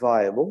ring is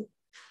viable,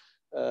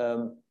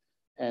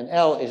 and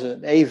L is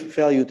an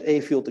valued A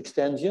field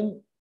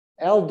extension.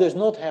 L does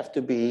not have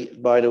to be,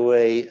 by the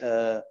way.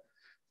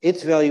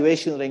 Its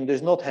valuation ring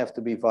does not have to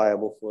be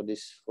viable for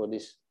this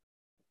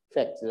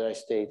fact that I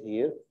state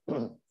here.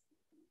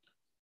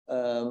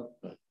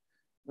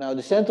 Now,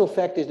 the central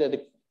fact is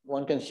that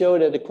one can show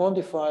that the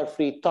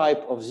quantifier-free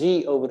type of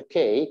Z over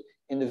K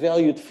in the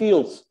valued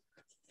fields,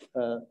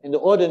 in the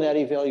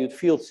ordinary valued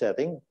field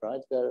setting,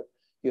 right, where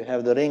you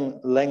have the ring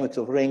language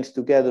of rings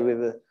together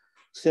with a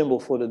symbol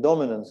for the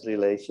dominance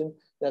relation,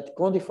 that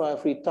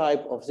quantifier-free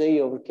type of Z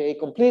over K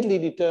completely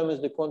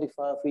determines the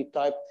quantifier-free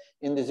type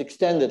in this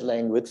extended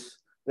language,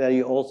 where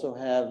you also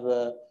have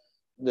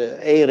the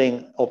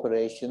A-ring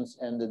operations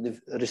and the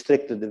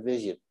restricted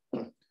division.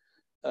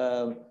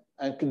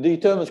 And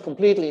determines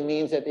completely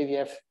means that if you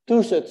have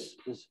two such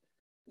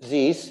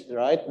Z's,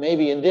 right,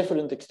 maybe in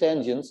different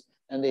extensions,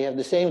 and they have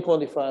the same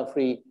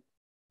quantifier-free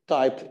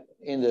type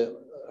in the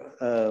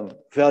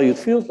valued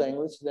field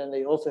language, then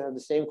they also have the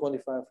same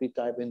quantifier-free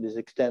type in this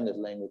extended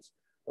language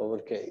over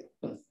K.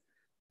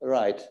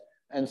 Right.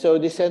 And so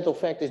this central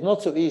fact is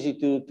not so easy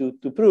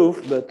to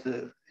prove, but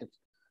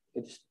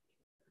it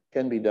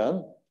can be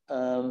done.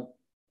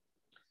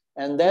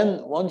 And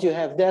then once you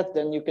have that,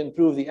 then you can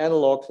prove the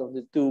analogs of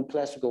the two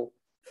classical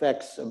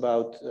facts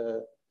about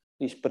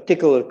these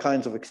particular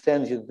kinds of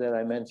extensions that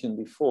I mentioned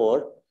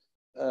before.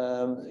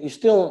 It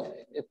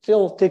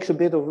still takes a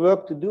bit of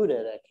work to do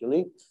that,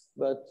 actually.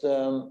 But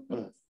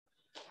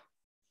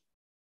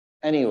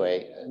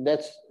anyway,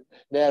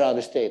 there are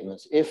the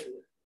statements. If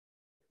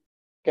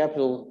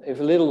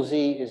little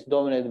z is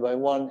dominated by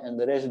 1 and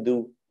the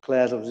residue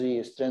class of z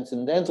is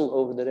transcendental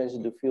over the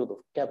residue field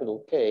of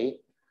capital K,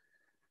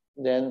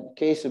 then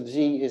K sub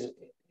z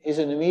is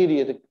an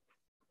immediate.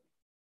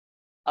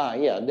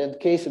 Then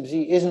K sub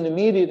z is an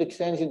immediate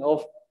extension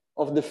of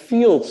of the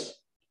fields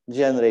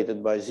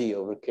generated by Z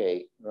over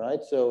K,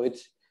 right? So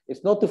it's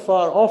not too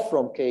far off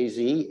from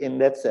KZ in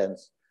that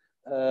sense.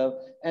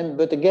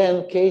 But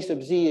again, K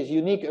sub Z is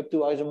unique up to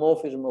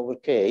isomorphism over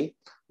K,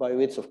 by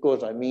which, of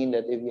course, I mean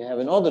that if you have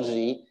another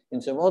Z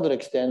in some other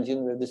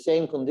extension with the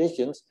same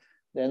conditions,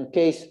 then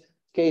K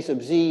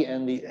sub Z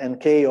and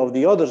K of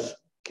the others,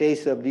 K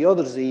sub the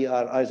other Z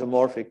are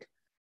isomorphic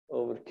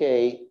over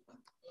K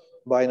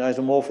by an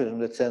isomorphism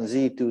that sends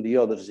Z to the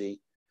other Z.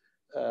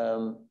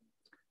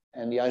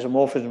 And the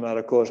isomorphism are,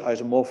 of course,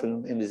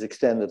 isomorphism in this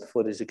extended,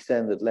 for this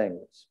extended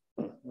language.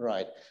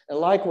 Right. And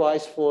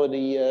likewise for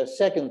the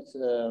second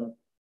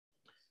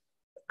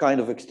kind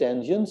of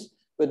extensions,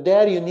 but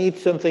there you need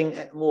something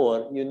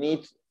more. You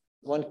need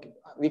one,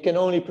 we can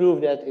only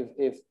prove that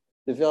if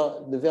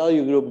the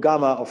value group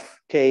gamma of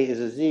K is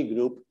a Z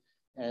group,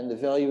 and the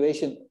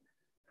valuation,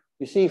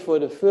 you see, for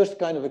the first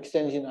kind of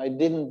extension, I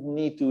didn't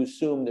need to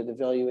assume that the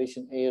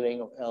valuation A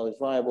ring of L is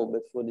viable,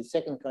 but for the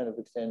second kind of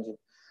extension,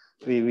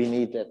 we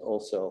need that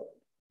also.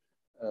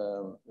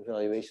 The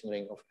valuation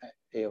ring of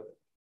A of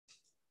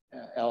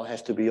L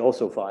has to be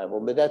also viable,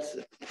 but that's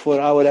for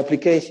our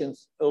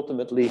applications,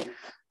 ultimately,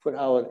 for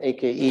our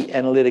AKE,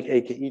 analytic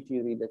AKE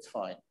theory, that's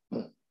fine.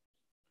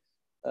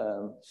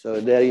 So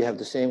there you have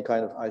the same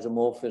kind of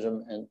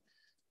isomorphism, and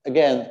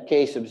again,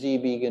 K sub Z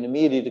being an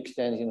immediate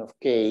extension of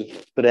K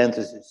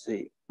parenthesis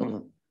Z.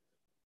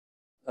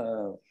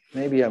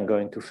 Maybe I'm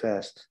going too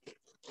fast.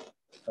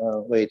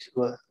 Wait,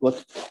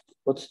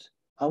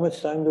 how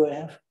much time do I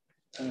have?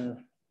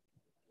 Can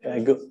I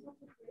go?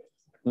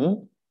 Hmm?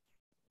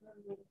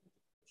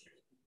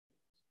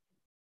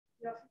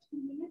 Yeah,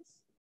 15 minutes.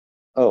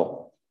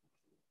 Oh,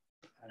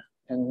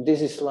 and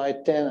this is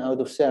slide 10 out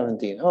of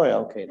 17. Oh yeah,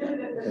 okay.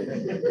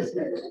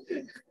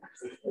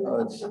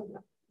 Oh,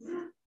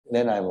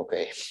 then I'm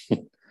okay.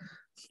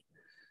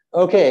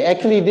 Okay,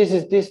 actually,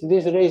 this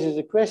raises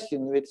a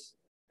question which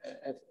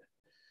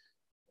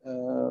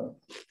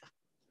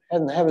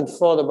haven't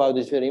thought about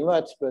this very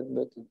much, but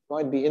it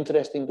might be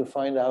interesting to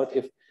find out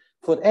if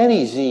for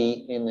any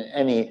Z in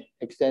any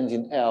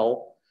extension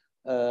L,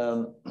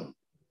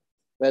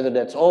 whether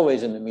that's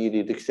always an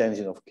immediate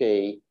extension of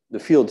K, the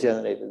field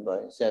generated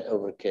by Z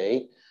over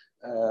K.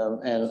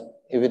 And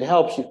if it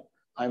helps you,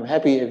 I'm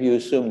happy if you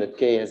assume that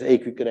K has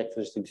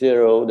equicharacteristic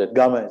 0, that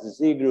gamma is a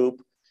Z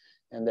group,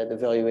 and that the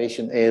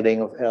valuation A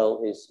ring of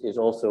L is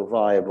also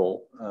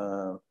viable.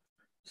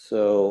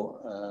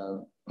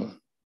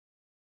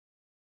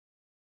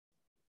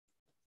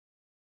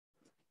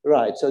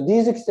 Right, so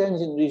these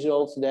extension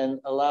results then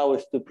allow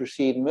us to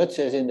proceed much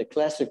as in the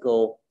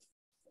classical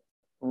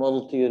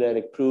model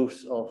theoretic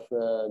proofs of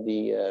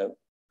the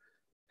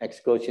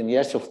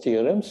Ax-Kochen-Ersov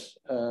theorems.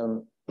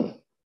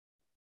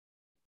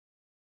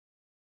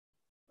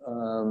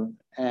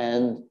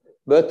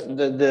 But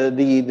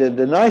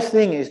the nice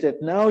thing is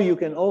that now you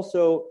can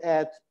also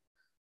add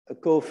a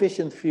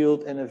coefficient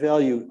field and a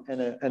value and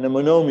a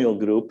monomial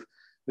group,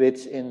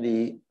 which in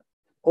the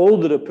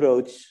older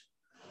approach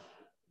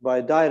by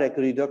direct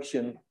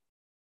reduction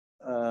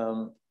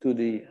to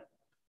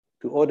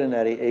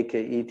ordinary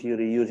AKE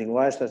theory using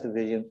Weierstrass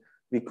division,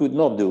 we could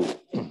not do.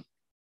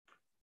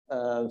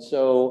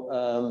 So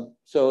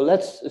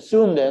let's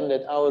assume then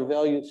that our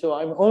value, so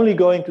I'm only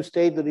going to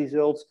state the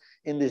results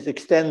in this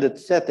extended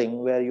setting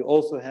where you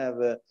also have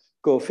a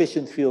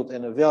coefficient field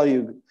and a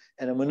value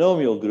and a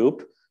monomial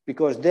group,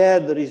 because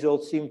there the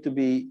results seem to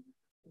be,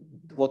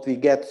 what we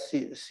get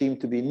seem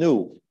to be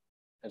new,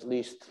 at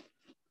least,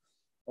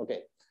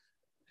 okay,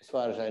 as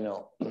far as I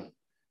know.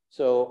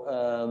 So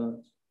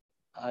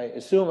I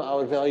assume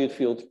our valued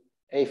field,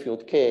 A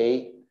field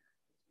K,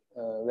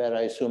 where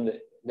I assume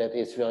that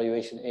its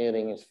valuation A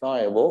ring is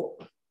viable,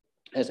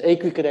 has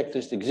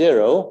equicharacteristic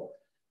 0.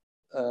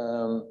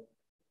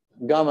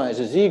 Gamma is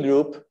a Z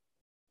group.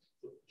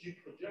 G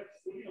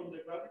projects fully on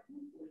the value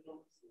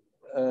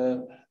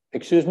group?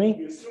 Excuse me?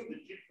 You assume the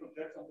G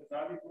projects on the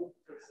value group?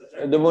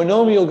 The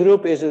monomial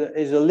group is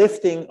a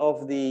lifting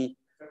of the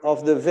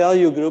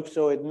value group,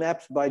 so it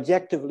maps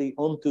bijectively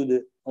onto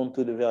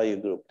the value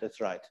group. That's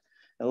right.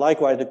 And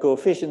likewise, the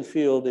coefficient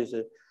field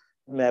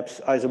maps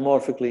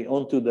isomorphically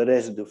onto the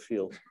residue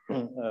field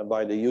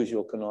by the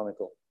usual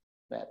canonical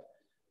map.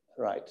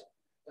 Right.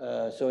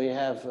 So you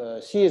have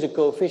C is a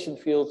coefficient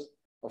field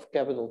of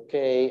capital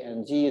K,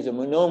 and G is a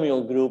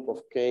monomial group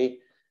of K.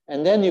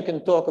 And then you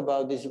can talk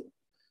about this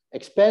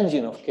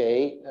expansion of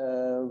K,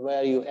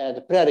 where you add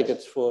the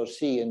predicates for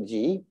C and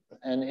G.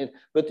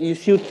 But you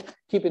should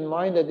keep in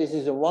mind that this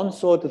is a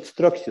one-sorted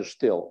structure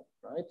still,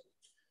 right?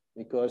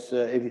 Because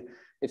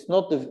it's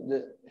not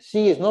the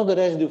C is not the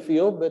residue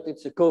field, but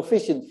it's a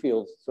coefficient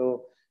field.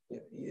 So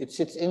it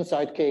sits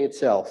inside K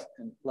itself,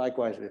 and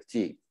likewise with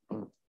G.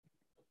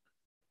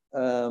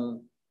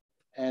 And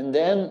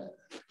then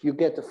you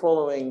get the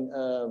following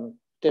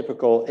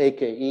typical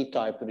AKE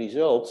type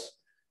results,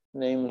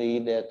 namely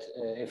that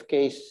if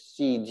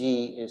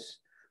KCG is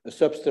a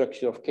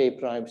substructure of K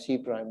prime, C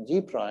prime,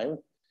 G prime,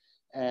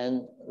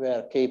 and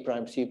where K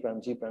prime, C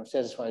prime, G prime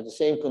satisfies the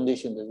same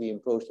condition that we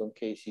imposed on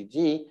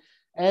KCG,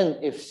 And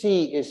if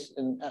C is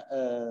an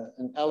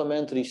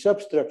elementary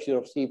substructure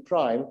of C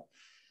prime,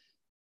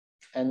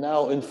 and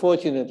now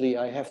unfortunately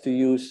I have to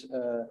use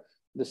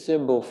the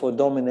symbol for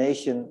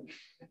domination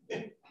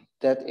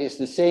that is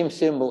the same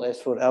symbol as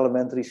for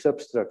elementary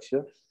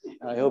substructure.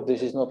 I hope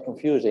this is not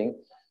confusing.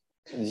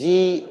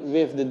 G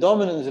with the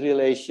dominance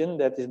relation,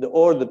 that is the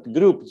ordered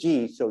group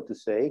G, so to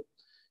say,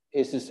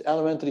 is this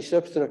elementary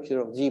substructure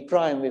of G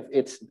prime with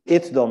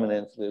its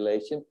dominance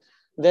relation.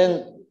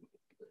 Then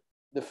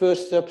the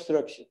first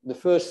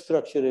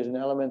structure is an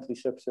elementary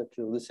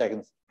substructure of the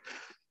second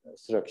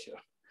structure,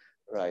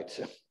 right?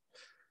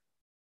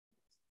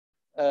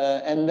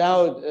 And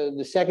now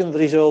the second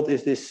result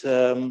is this,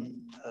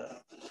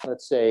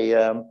 let's say,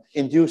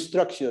 induced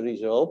structure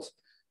result.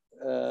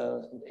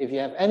 If you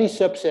have any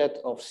subset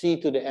of C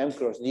to the M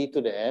cross D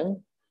to the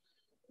N,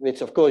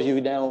 which of course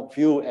you now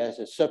view as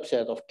a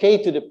subset of K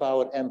to the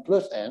power M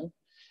plus N,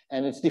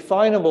 and it's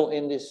definable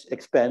in this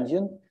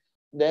expansion,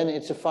 then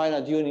it's a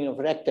finite union of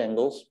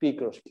rectangles, P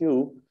cross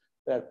Q,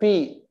 where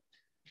P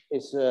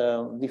is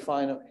a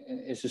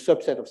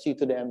subset of C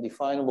to the M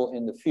definable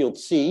in the field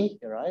C,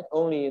 right?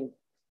 Only in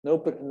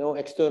no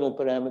external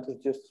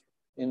parameters, just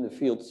in the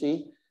field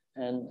C,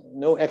 and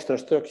no extra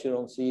structure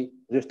on C,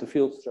 just the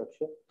field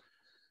structure.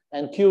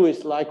 And Q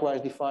is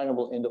likewise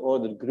definable in the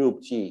ordered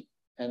group G.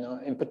 And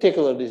in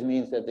particular, this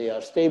means that they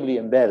are stably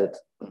embedded.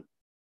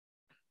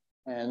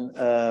 And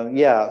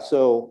yeah,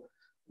 so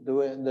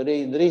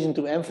the reason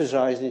to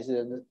emphasize is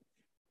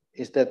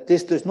that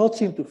this does not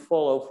seem to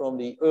follow from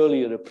the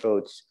earlier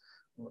approach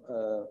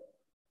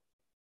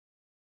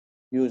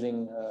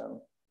using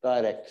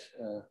direct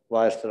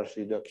Weierstrass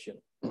reduction.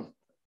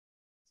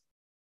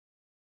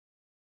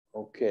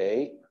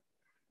 Okay,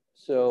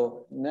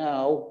 so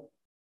now,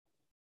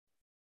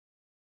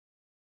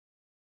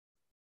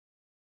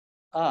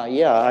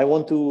 yeah, I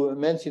want to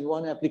mention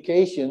one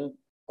application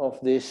of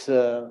this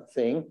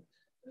thing.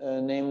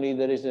 Namely,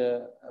 there is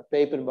a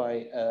paper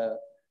by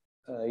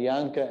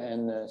Janke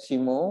and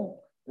Simon,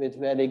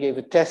 where they gave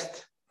a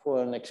test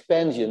for an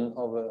expansion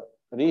of a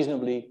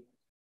reasonably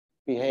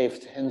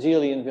behaved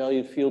Henselian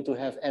valued field to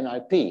have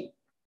NIP.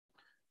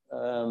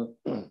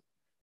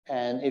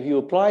 And if you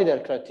apply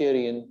that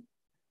criterion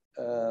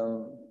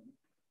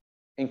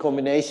in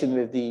combination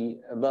with the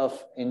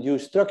above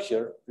induced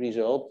structure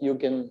result, you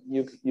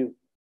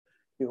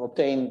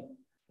obtain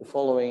the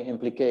following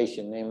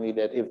implication, namely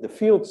that if the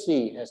field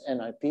C has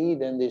NIP,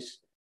 then this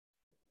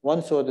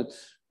one-sorted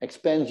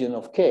expansion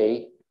of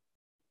K,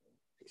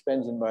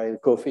 expansion by the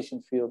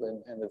coefficient field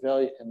and the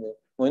value and the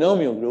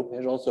monomial group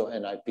has also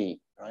NIP,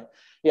 right?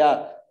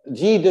 Yeah,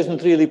 G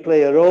doesn't really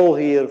play a role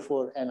here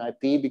for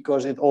NIP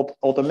because it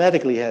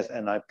automatically has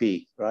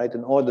NIP, right?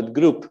 An ordered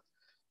group,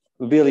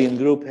 abelian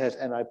group has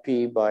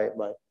NIP by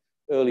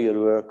earlier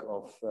work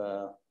of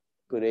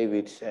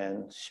Gurevich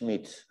and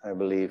Schmidt, I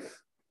believe.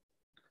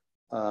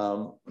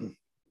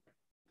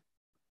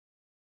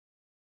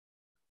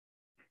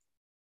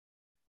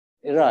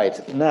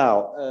 Right,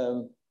 now,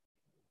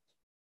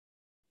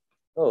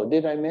 oh,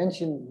 did I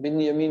mention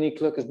Binyamini,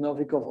 Cluckers,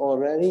 Novikov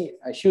already?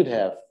 I should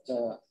have,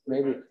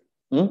 maybe.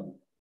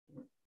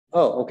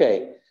 Oh,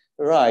 okay,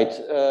 right.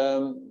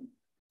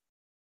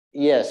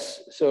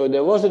 Yes, so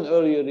there was an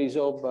earlier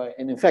result by,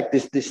 and in fact,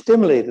 this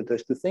stimulated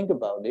us to think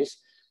about this.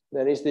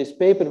 There is this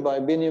paper by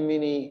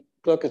Binyamini,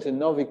 Cluckers, and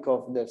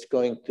Novikov that's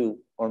going to,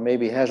 or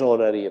maybe has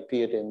already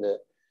appeared in the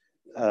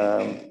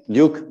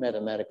Duke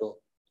mathematical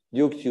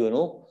Duke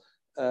journal.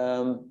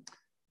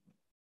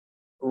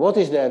 What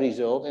is their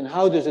result, and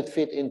how does it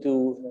fit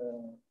into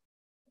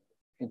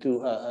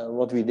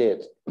what we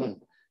did?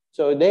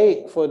 So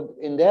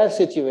in their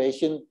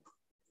situation,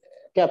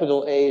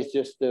 capital A is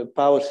just the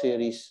power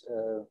series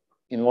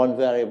in one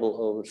variable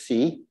over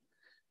C,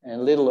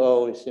 and little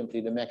o is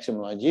simply the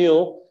maximum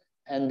ideal.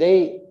 And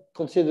they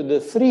consider the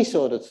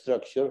three-sorted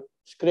structure,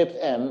 script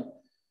M,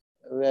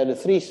 where the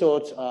three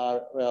sorts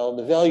are, well,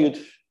 the valued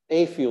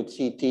A field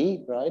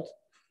CT, right?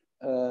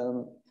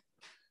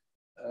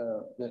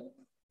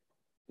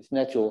 This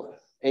natural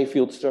A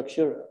field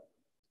structure.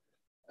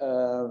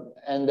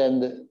 And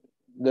then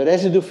the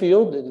residue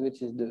field,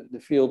 which is the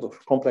field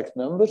of complex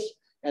numbers,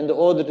 and the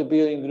ordered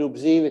abelian group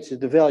Z, which is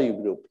the value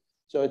group.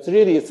 So it's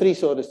really a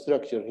three-sorted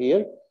structure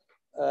here.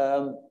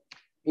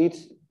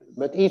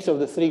 But each of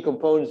the three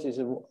components is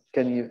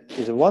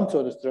a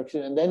one-sorted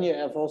structure, and then you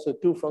have also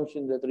two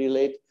functions that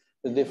relate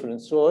the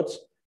different sorts,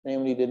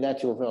 namely the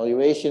natural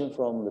valuation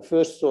from the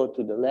first sort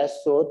to the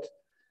last sort,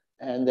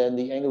 and then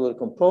the angular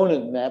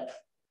component map.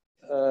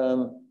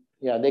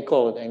 Yeah, they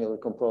call it angular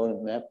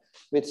component map,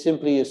 which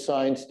simply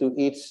assigns to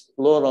each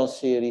Laurent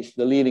series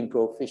the leading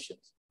coefficient.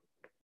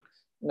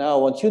 Now,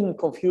 one shouldn't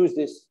confuse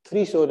this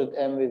three-sorted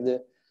M with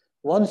the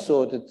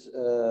one-sorted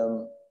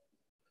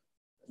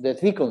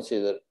that we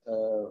consider.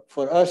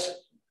 For us,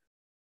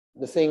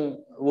 the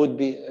thing would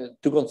be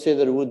to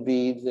consider would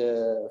be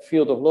the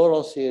field of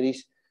Laurent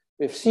series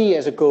with C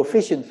as a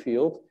coefficient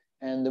field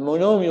and the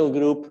monomial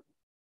group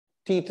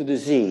T to the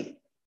Z,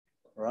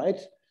 right?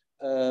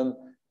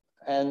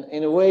 And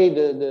in a way,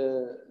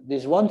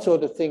 this one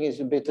sort of thing is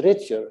a bit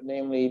richer,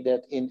 namely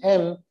that in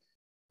M,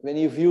 when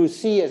you view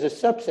C as a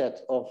subset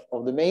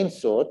of the main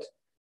sort,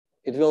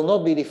 it will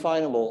not be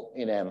definable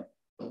in M.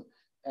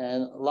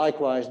 And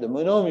likewise, the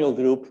monomial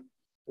group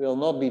will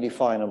not be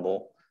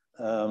definable.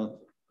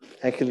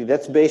 Actually,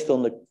 that's based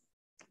on the,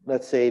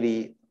 let's say,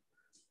 the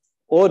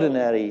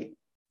ordinary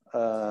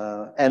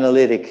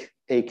analytic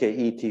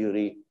AKE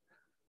theory,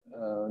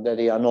 that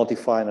they are not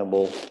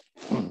definable.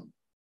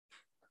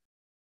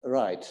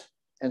 Right.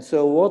 And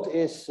so what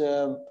is,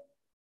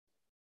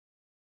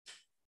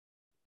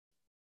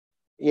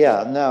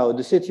 yeah, now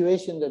the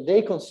situation that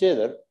they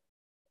consider,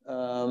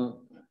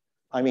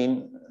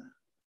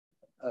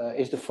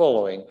 is the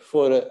following.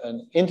 For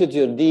an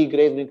integer d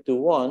greater than to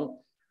 1,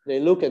 they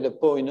look at the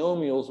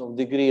polynomials of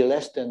degree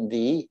less than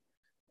d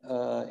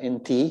in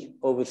T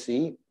over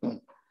C.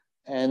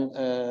 And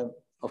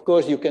of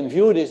course, you can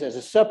view this as a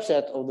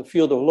subset of the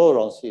field of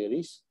Laurent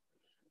series.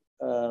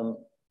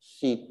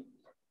 C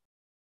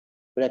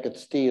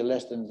brackets T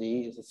less than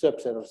D is a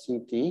subset of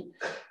CT.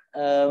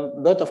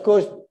 But of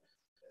course,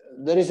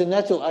 there is a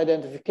natural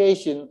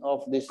identification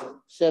of this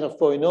set of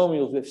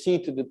polynomials with C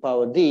to the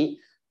power D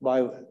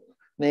by,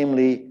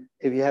 namely,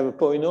 if you have a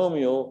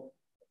polynomial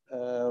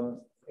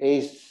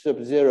a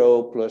sub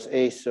 0 plus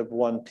a sub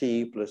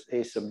 1t plus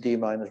a sub d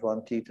minus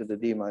 1t to the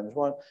d minus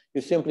 1, you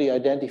simply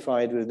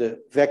identify it with the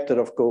vector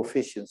of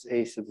coefficients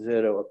a sub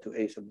 0 up to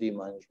a sub d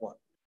minus 1.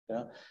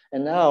 Yeah?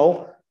 And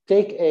now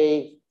take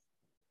a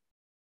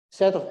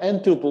set of n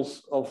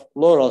tuples of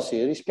Laurent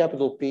series,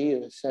 capital P,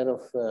 a set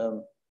of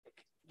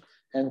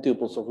n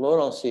tuples of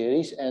Laurent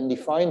series, and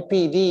define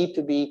PD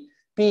to be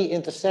P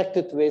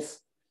intersected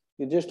with,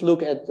 you just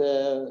look at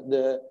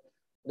the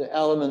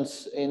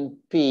elements in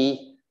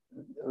P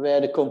where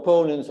the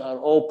components are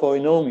all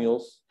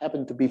polynomials,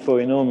 happen to be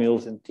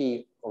polynomials in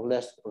T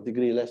of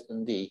degree less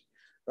than D,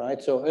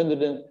 right? So under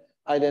the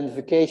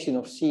identification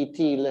of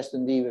CT less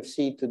than D with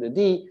C to the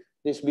D,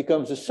 this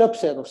becomes a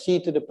subset of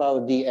C to the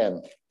power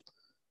Dm,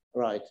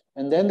 right?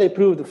 And then they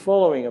prove the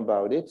following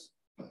about it.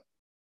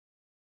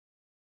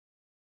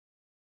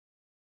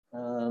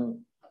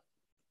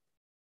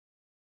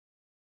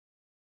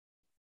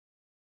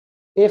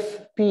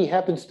 If P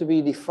happens to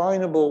be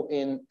definable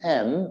in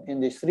M, in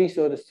this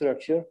three-sorted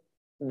structure,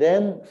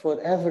 then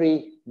for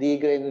every d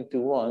greater than to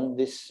 1,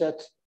 this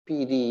set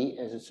PD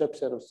as a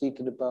subset of C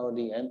to the power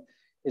Dn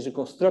is a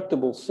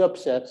constructible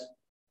subset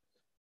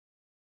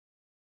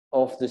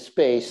of the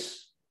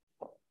space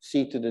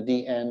C to the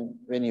Dn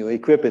when you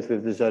equip it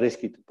with the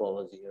Zariski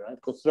topology,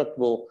 right?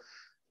 Constructible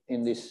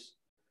in this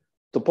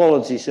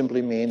topology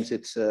simply means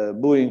it's a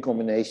Boolean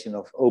combination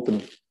of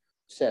open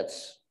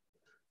sets.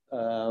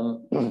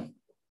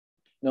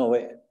 No,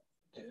 wait.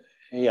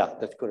 Yeah,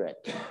 that's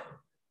correct.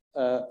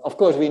 Of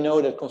course, we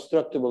know that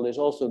constructible is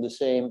also the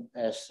same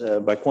as,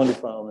 by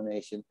quantifier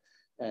elimination,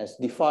 as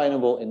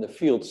definable in the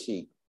field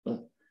C.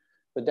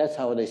 But that's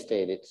how they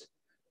state it.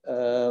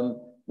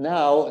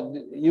 Now,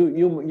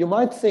 you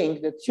might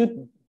think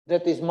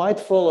that this might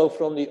follow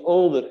from the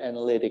older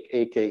analytic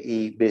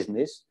AKE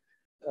business,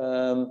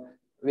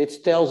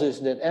 which tells us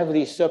that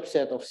every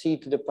subset of C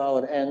to the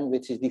power n,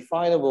 which is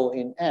definable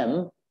in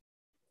M,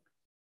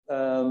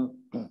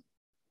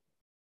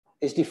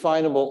 is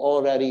definable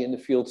already in the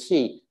field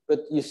C.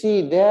 But you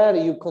see there,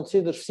 you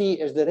consider C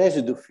as the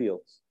residue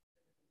field.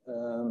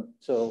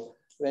 So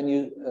when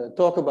you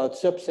talk about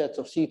subsets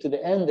of C to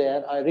the n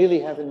there, I really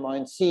have in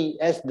mind C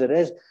as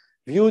the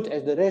viewed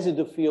as the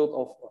residue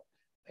field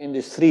in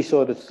this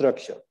three-sorted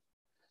structure.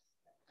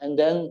 And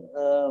then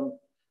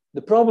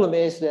the problem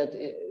is that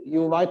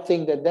you might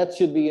think that that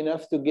should be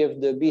enough to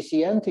give the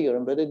BCN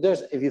theorem, but it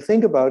does. If you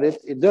think about it,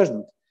 it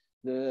doesn't.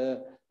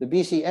 The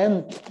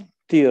BCN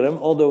theorem,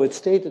 although it's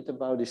stated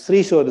about this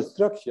three-sorted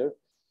structure,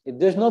 it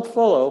does not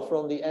follow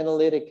from the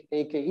analytic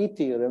AKE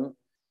theorem,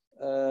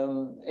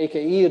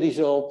 AKE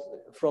result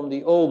from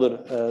the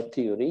older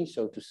theory,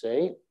 so to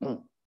say.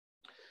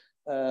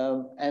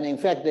 And in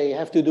fact, they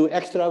have to do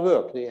extra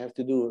work. They have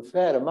to do a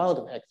fair amount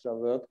of extra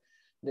work.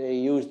 They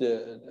use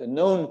a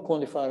known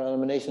quantifier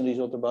elimination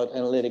result about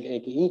analytic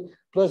AKE,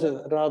 plus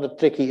a rather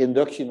tricky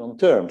induction on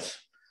terms.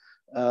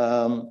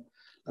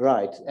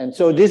 Right, and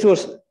so this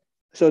was,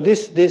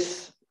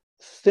 this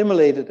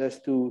stimulated us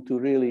to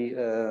really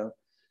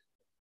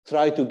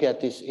try to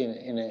get this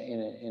in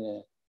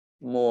a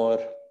more,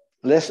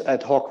 less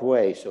ad hoc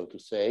way, so to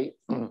say.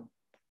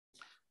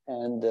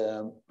 And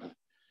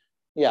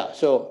yeah,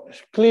 so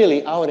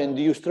clearly our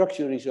induced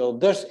structure result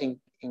does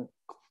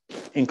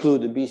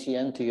include the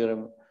BCN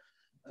theorem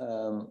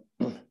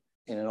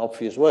in an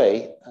obvious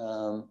way.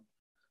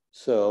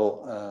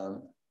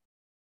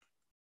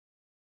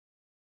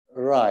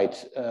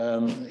 Right.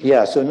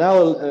 Yeah. So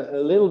now a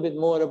little bit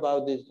more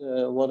about this,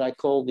 what I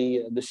call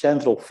the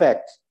central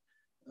fact.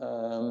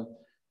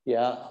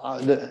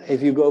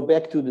 If you go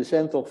back to the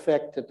central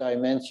fact that I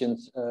mentioned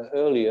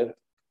earlier,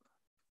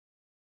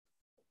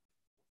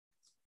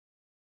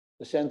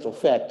 the central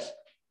fact,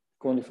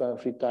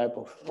 quantifier-free type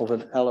of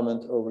an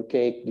element over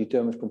K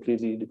determines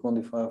completely the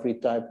quantifier-free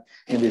type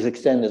in this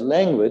extended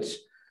language.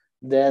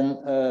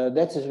 then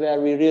that is where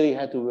we really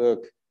had to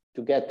work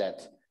to get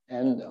that.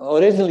 And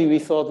originally we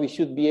thought we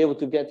should be able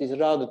to get this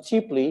rather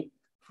cheaply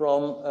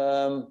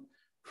from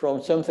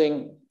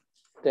something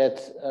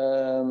that,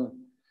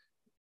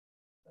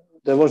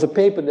 there was a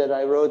paper that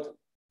I wrote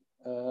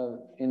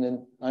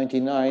in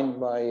 '99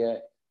 by,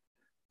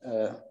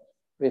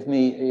 with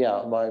me,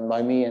 yeah,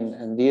 by me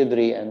and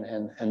Deirdre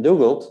and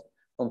Dougald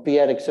on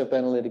p-adic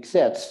subanalytic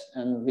sets,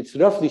 and which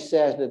roughly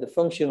says that the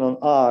function on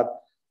R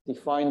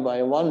defined by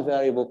a one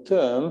variable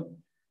term,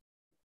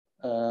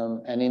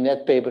 and in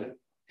that paper,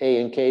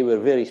 A and K were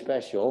very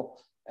special,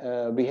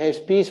 behaves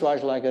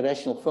piecewise like a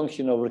rational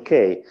function over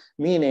K,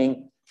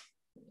 meaning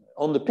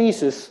on the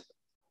pieces,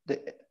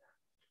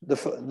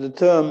 the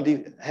term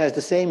has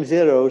the same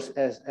zeros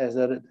as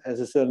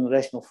a certain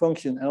rational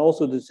function and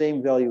also the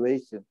same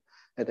valuation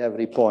at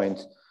every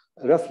point,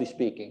 roughly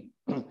speaking.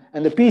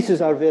 And the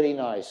pieces are very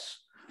nice,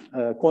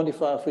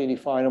 quantifier-free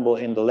definable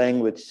in the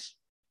language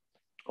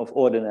of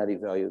ordinary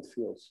valued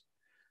fields.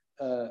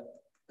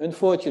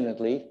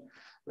 Unfortunately,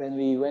 when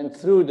we went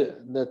through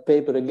that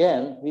paper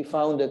again, we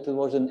found that there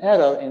was an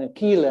error in a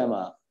key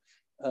lemma.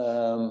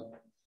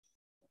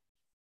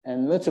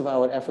 And much of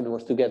our effort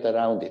was to get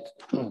around it.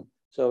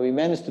 So we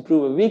managed to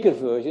prove a weaker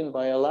version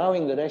by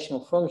allowing the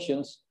rational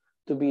functions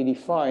to be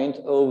defined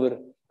over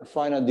a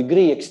finite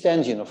degree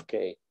extension of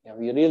K. Yeah,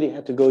 we really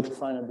had to go to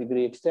finite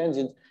degree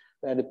extensions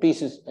where the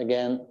pieces,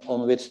 again,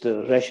 on which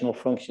the rational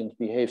functions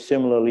behave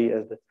similarly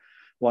as the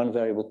one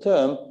variable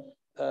term,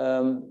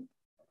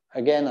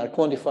 again, are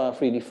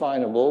quantifier-free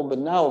definable, but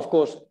now, of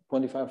course,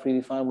 quantifier-free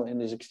definable in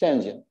this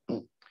extension.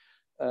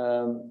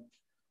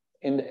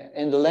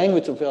 In the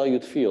language of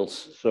valued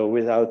fields, so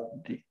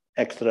without the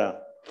extra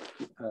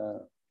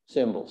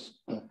symbols.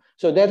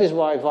 So that is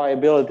why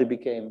viability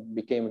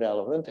became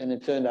relevant, and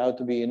it turned out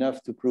to be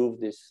enough to prove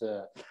this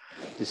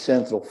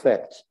central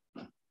fact.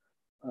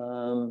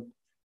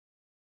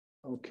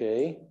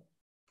 Okay.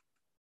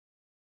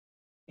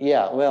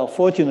 Yeah, well,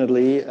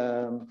 fortunately,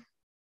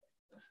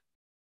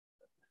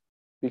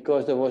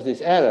 because there was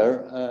this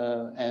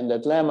error and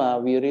that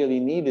lemma, we really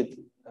needed,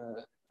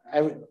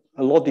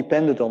 a lot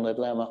depended on that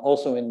lemma,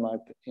 also in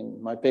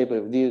my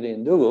paper with Deirdre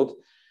and Dougald.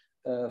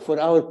 For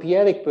our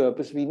p-adic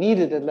purpose, we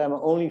needed that lemma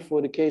only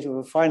for the case of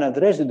a finite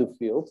residue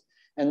field.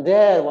 And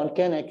there one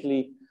can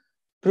actually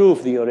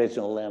prove the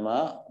original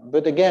lemma.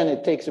 But again,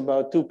 it takes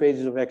about 2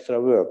 pages of extra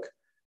work.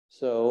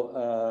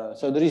 So,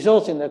 so the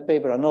results in that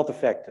paper are not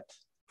affected,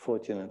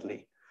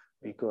 fortunately,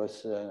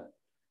 because,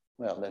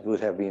 well, that would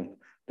have been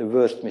the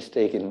worst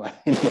mistake in my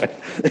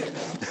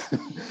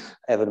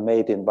ever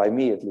made by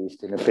me, at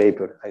least, in a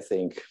paper, I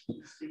think. So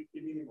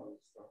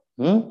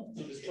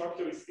the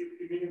structure is still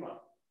p-minimal.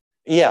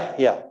 Yeah,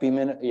 yeah,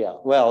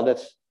 well,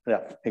 that's,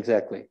 yeah,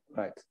 exactly,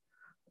 right.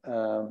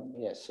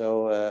 Yeah,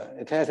 so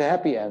it has a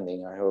happy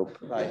ending, I hope,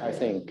 I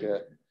think.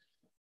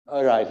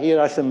 All right, here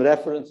are some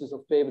references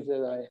of papers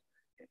that I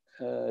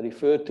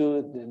referred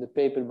to. The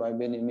paper by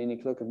Benjamin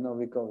Cluckers,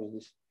 Novikov, is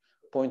this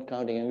point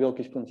counting and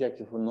Wilkes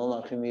conjecture for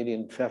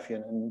non-Archimedean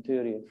Pfaffian and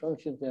Noetherian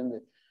functions, and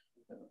the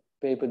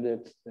paper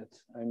that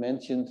I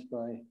mentioned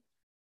by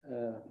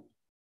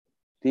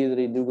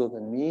Deirdre, Dougald,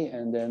 and me,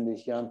 and then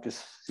this Janke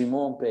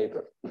Simon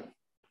paper.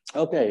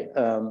 Okay,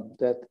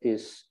 that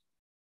is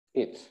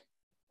it.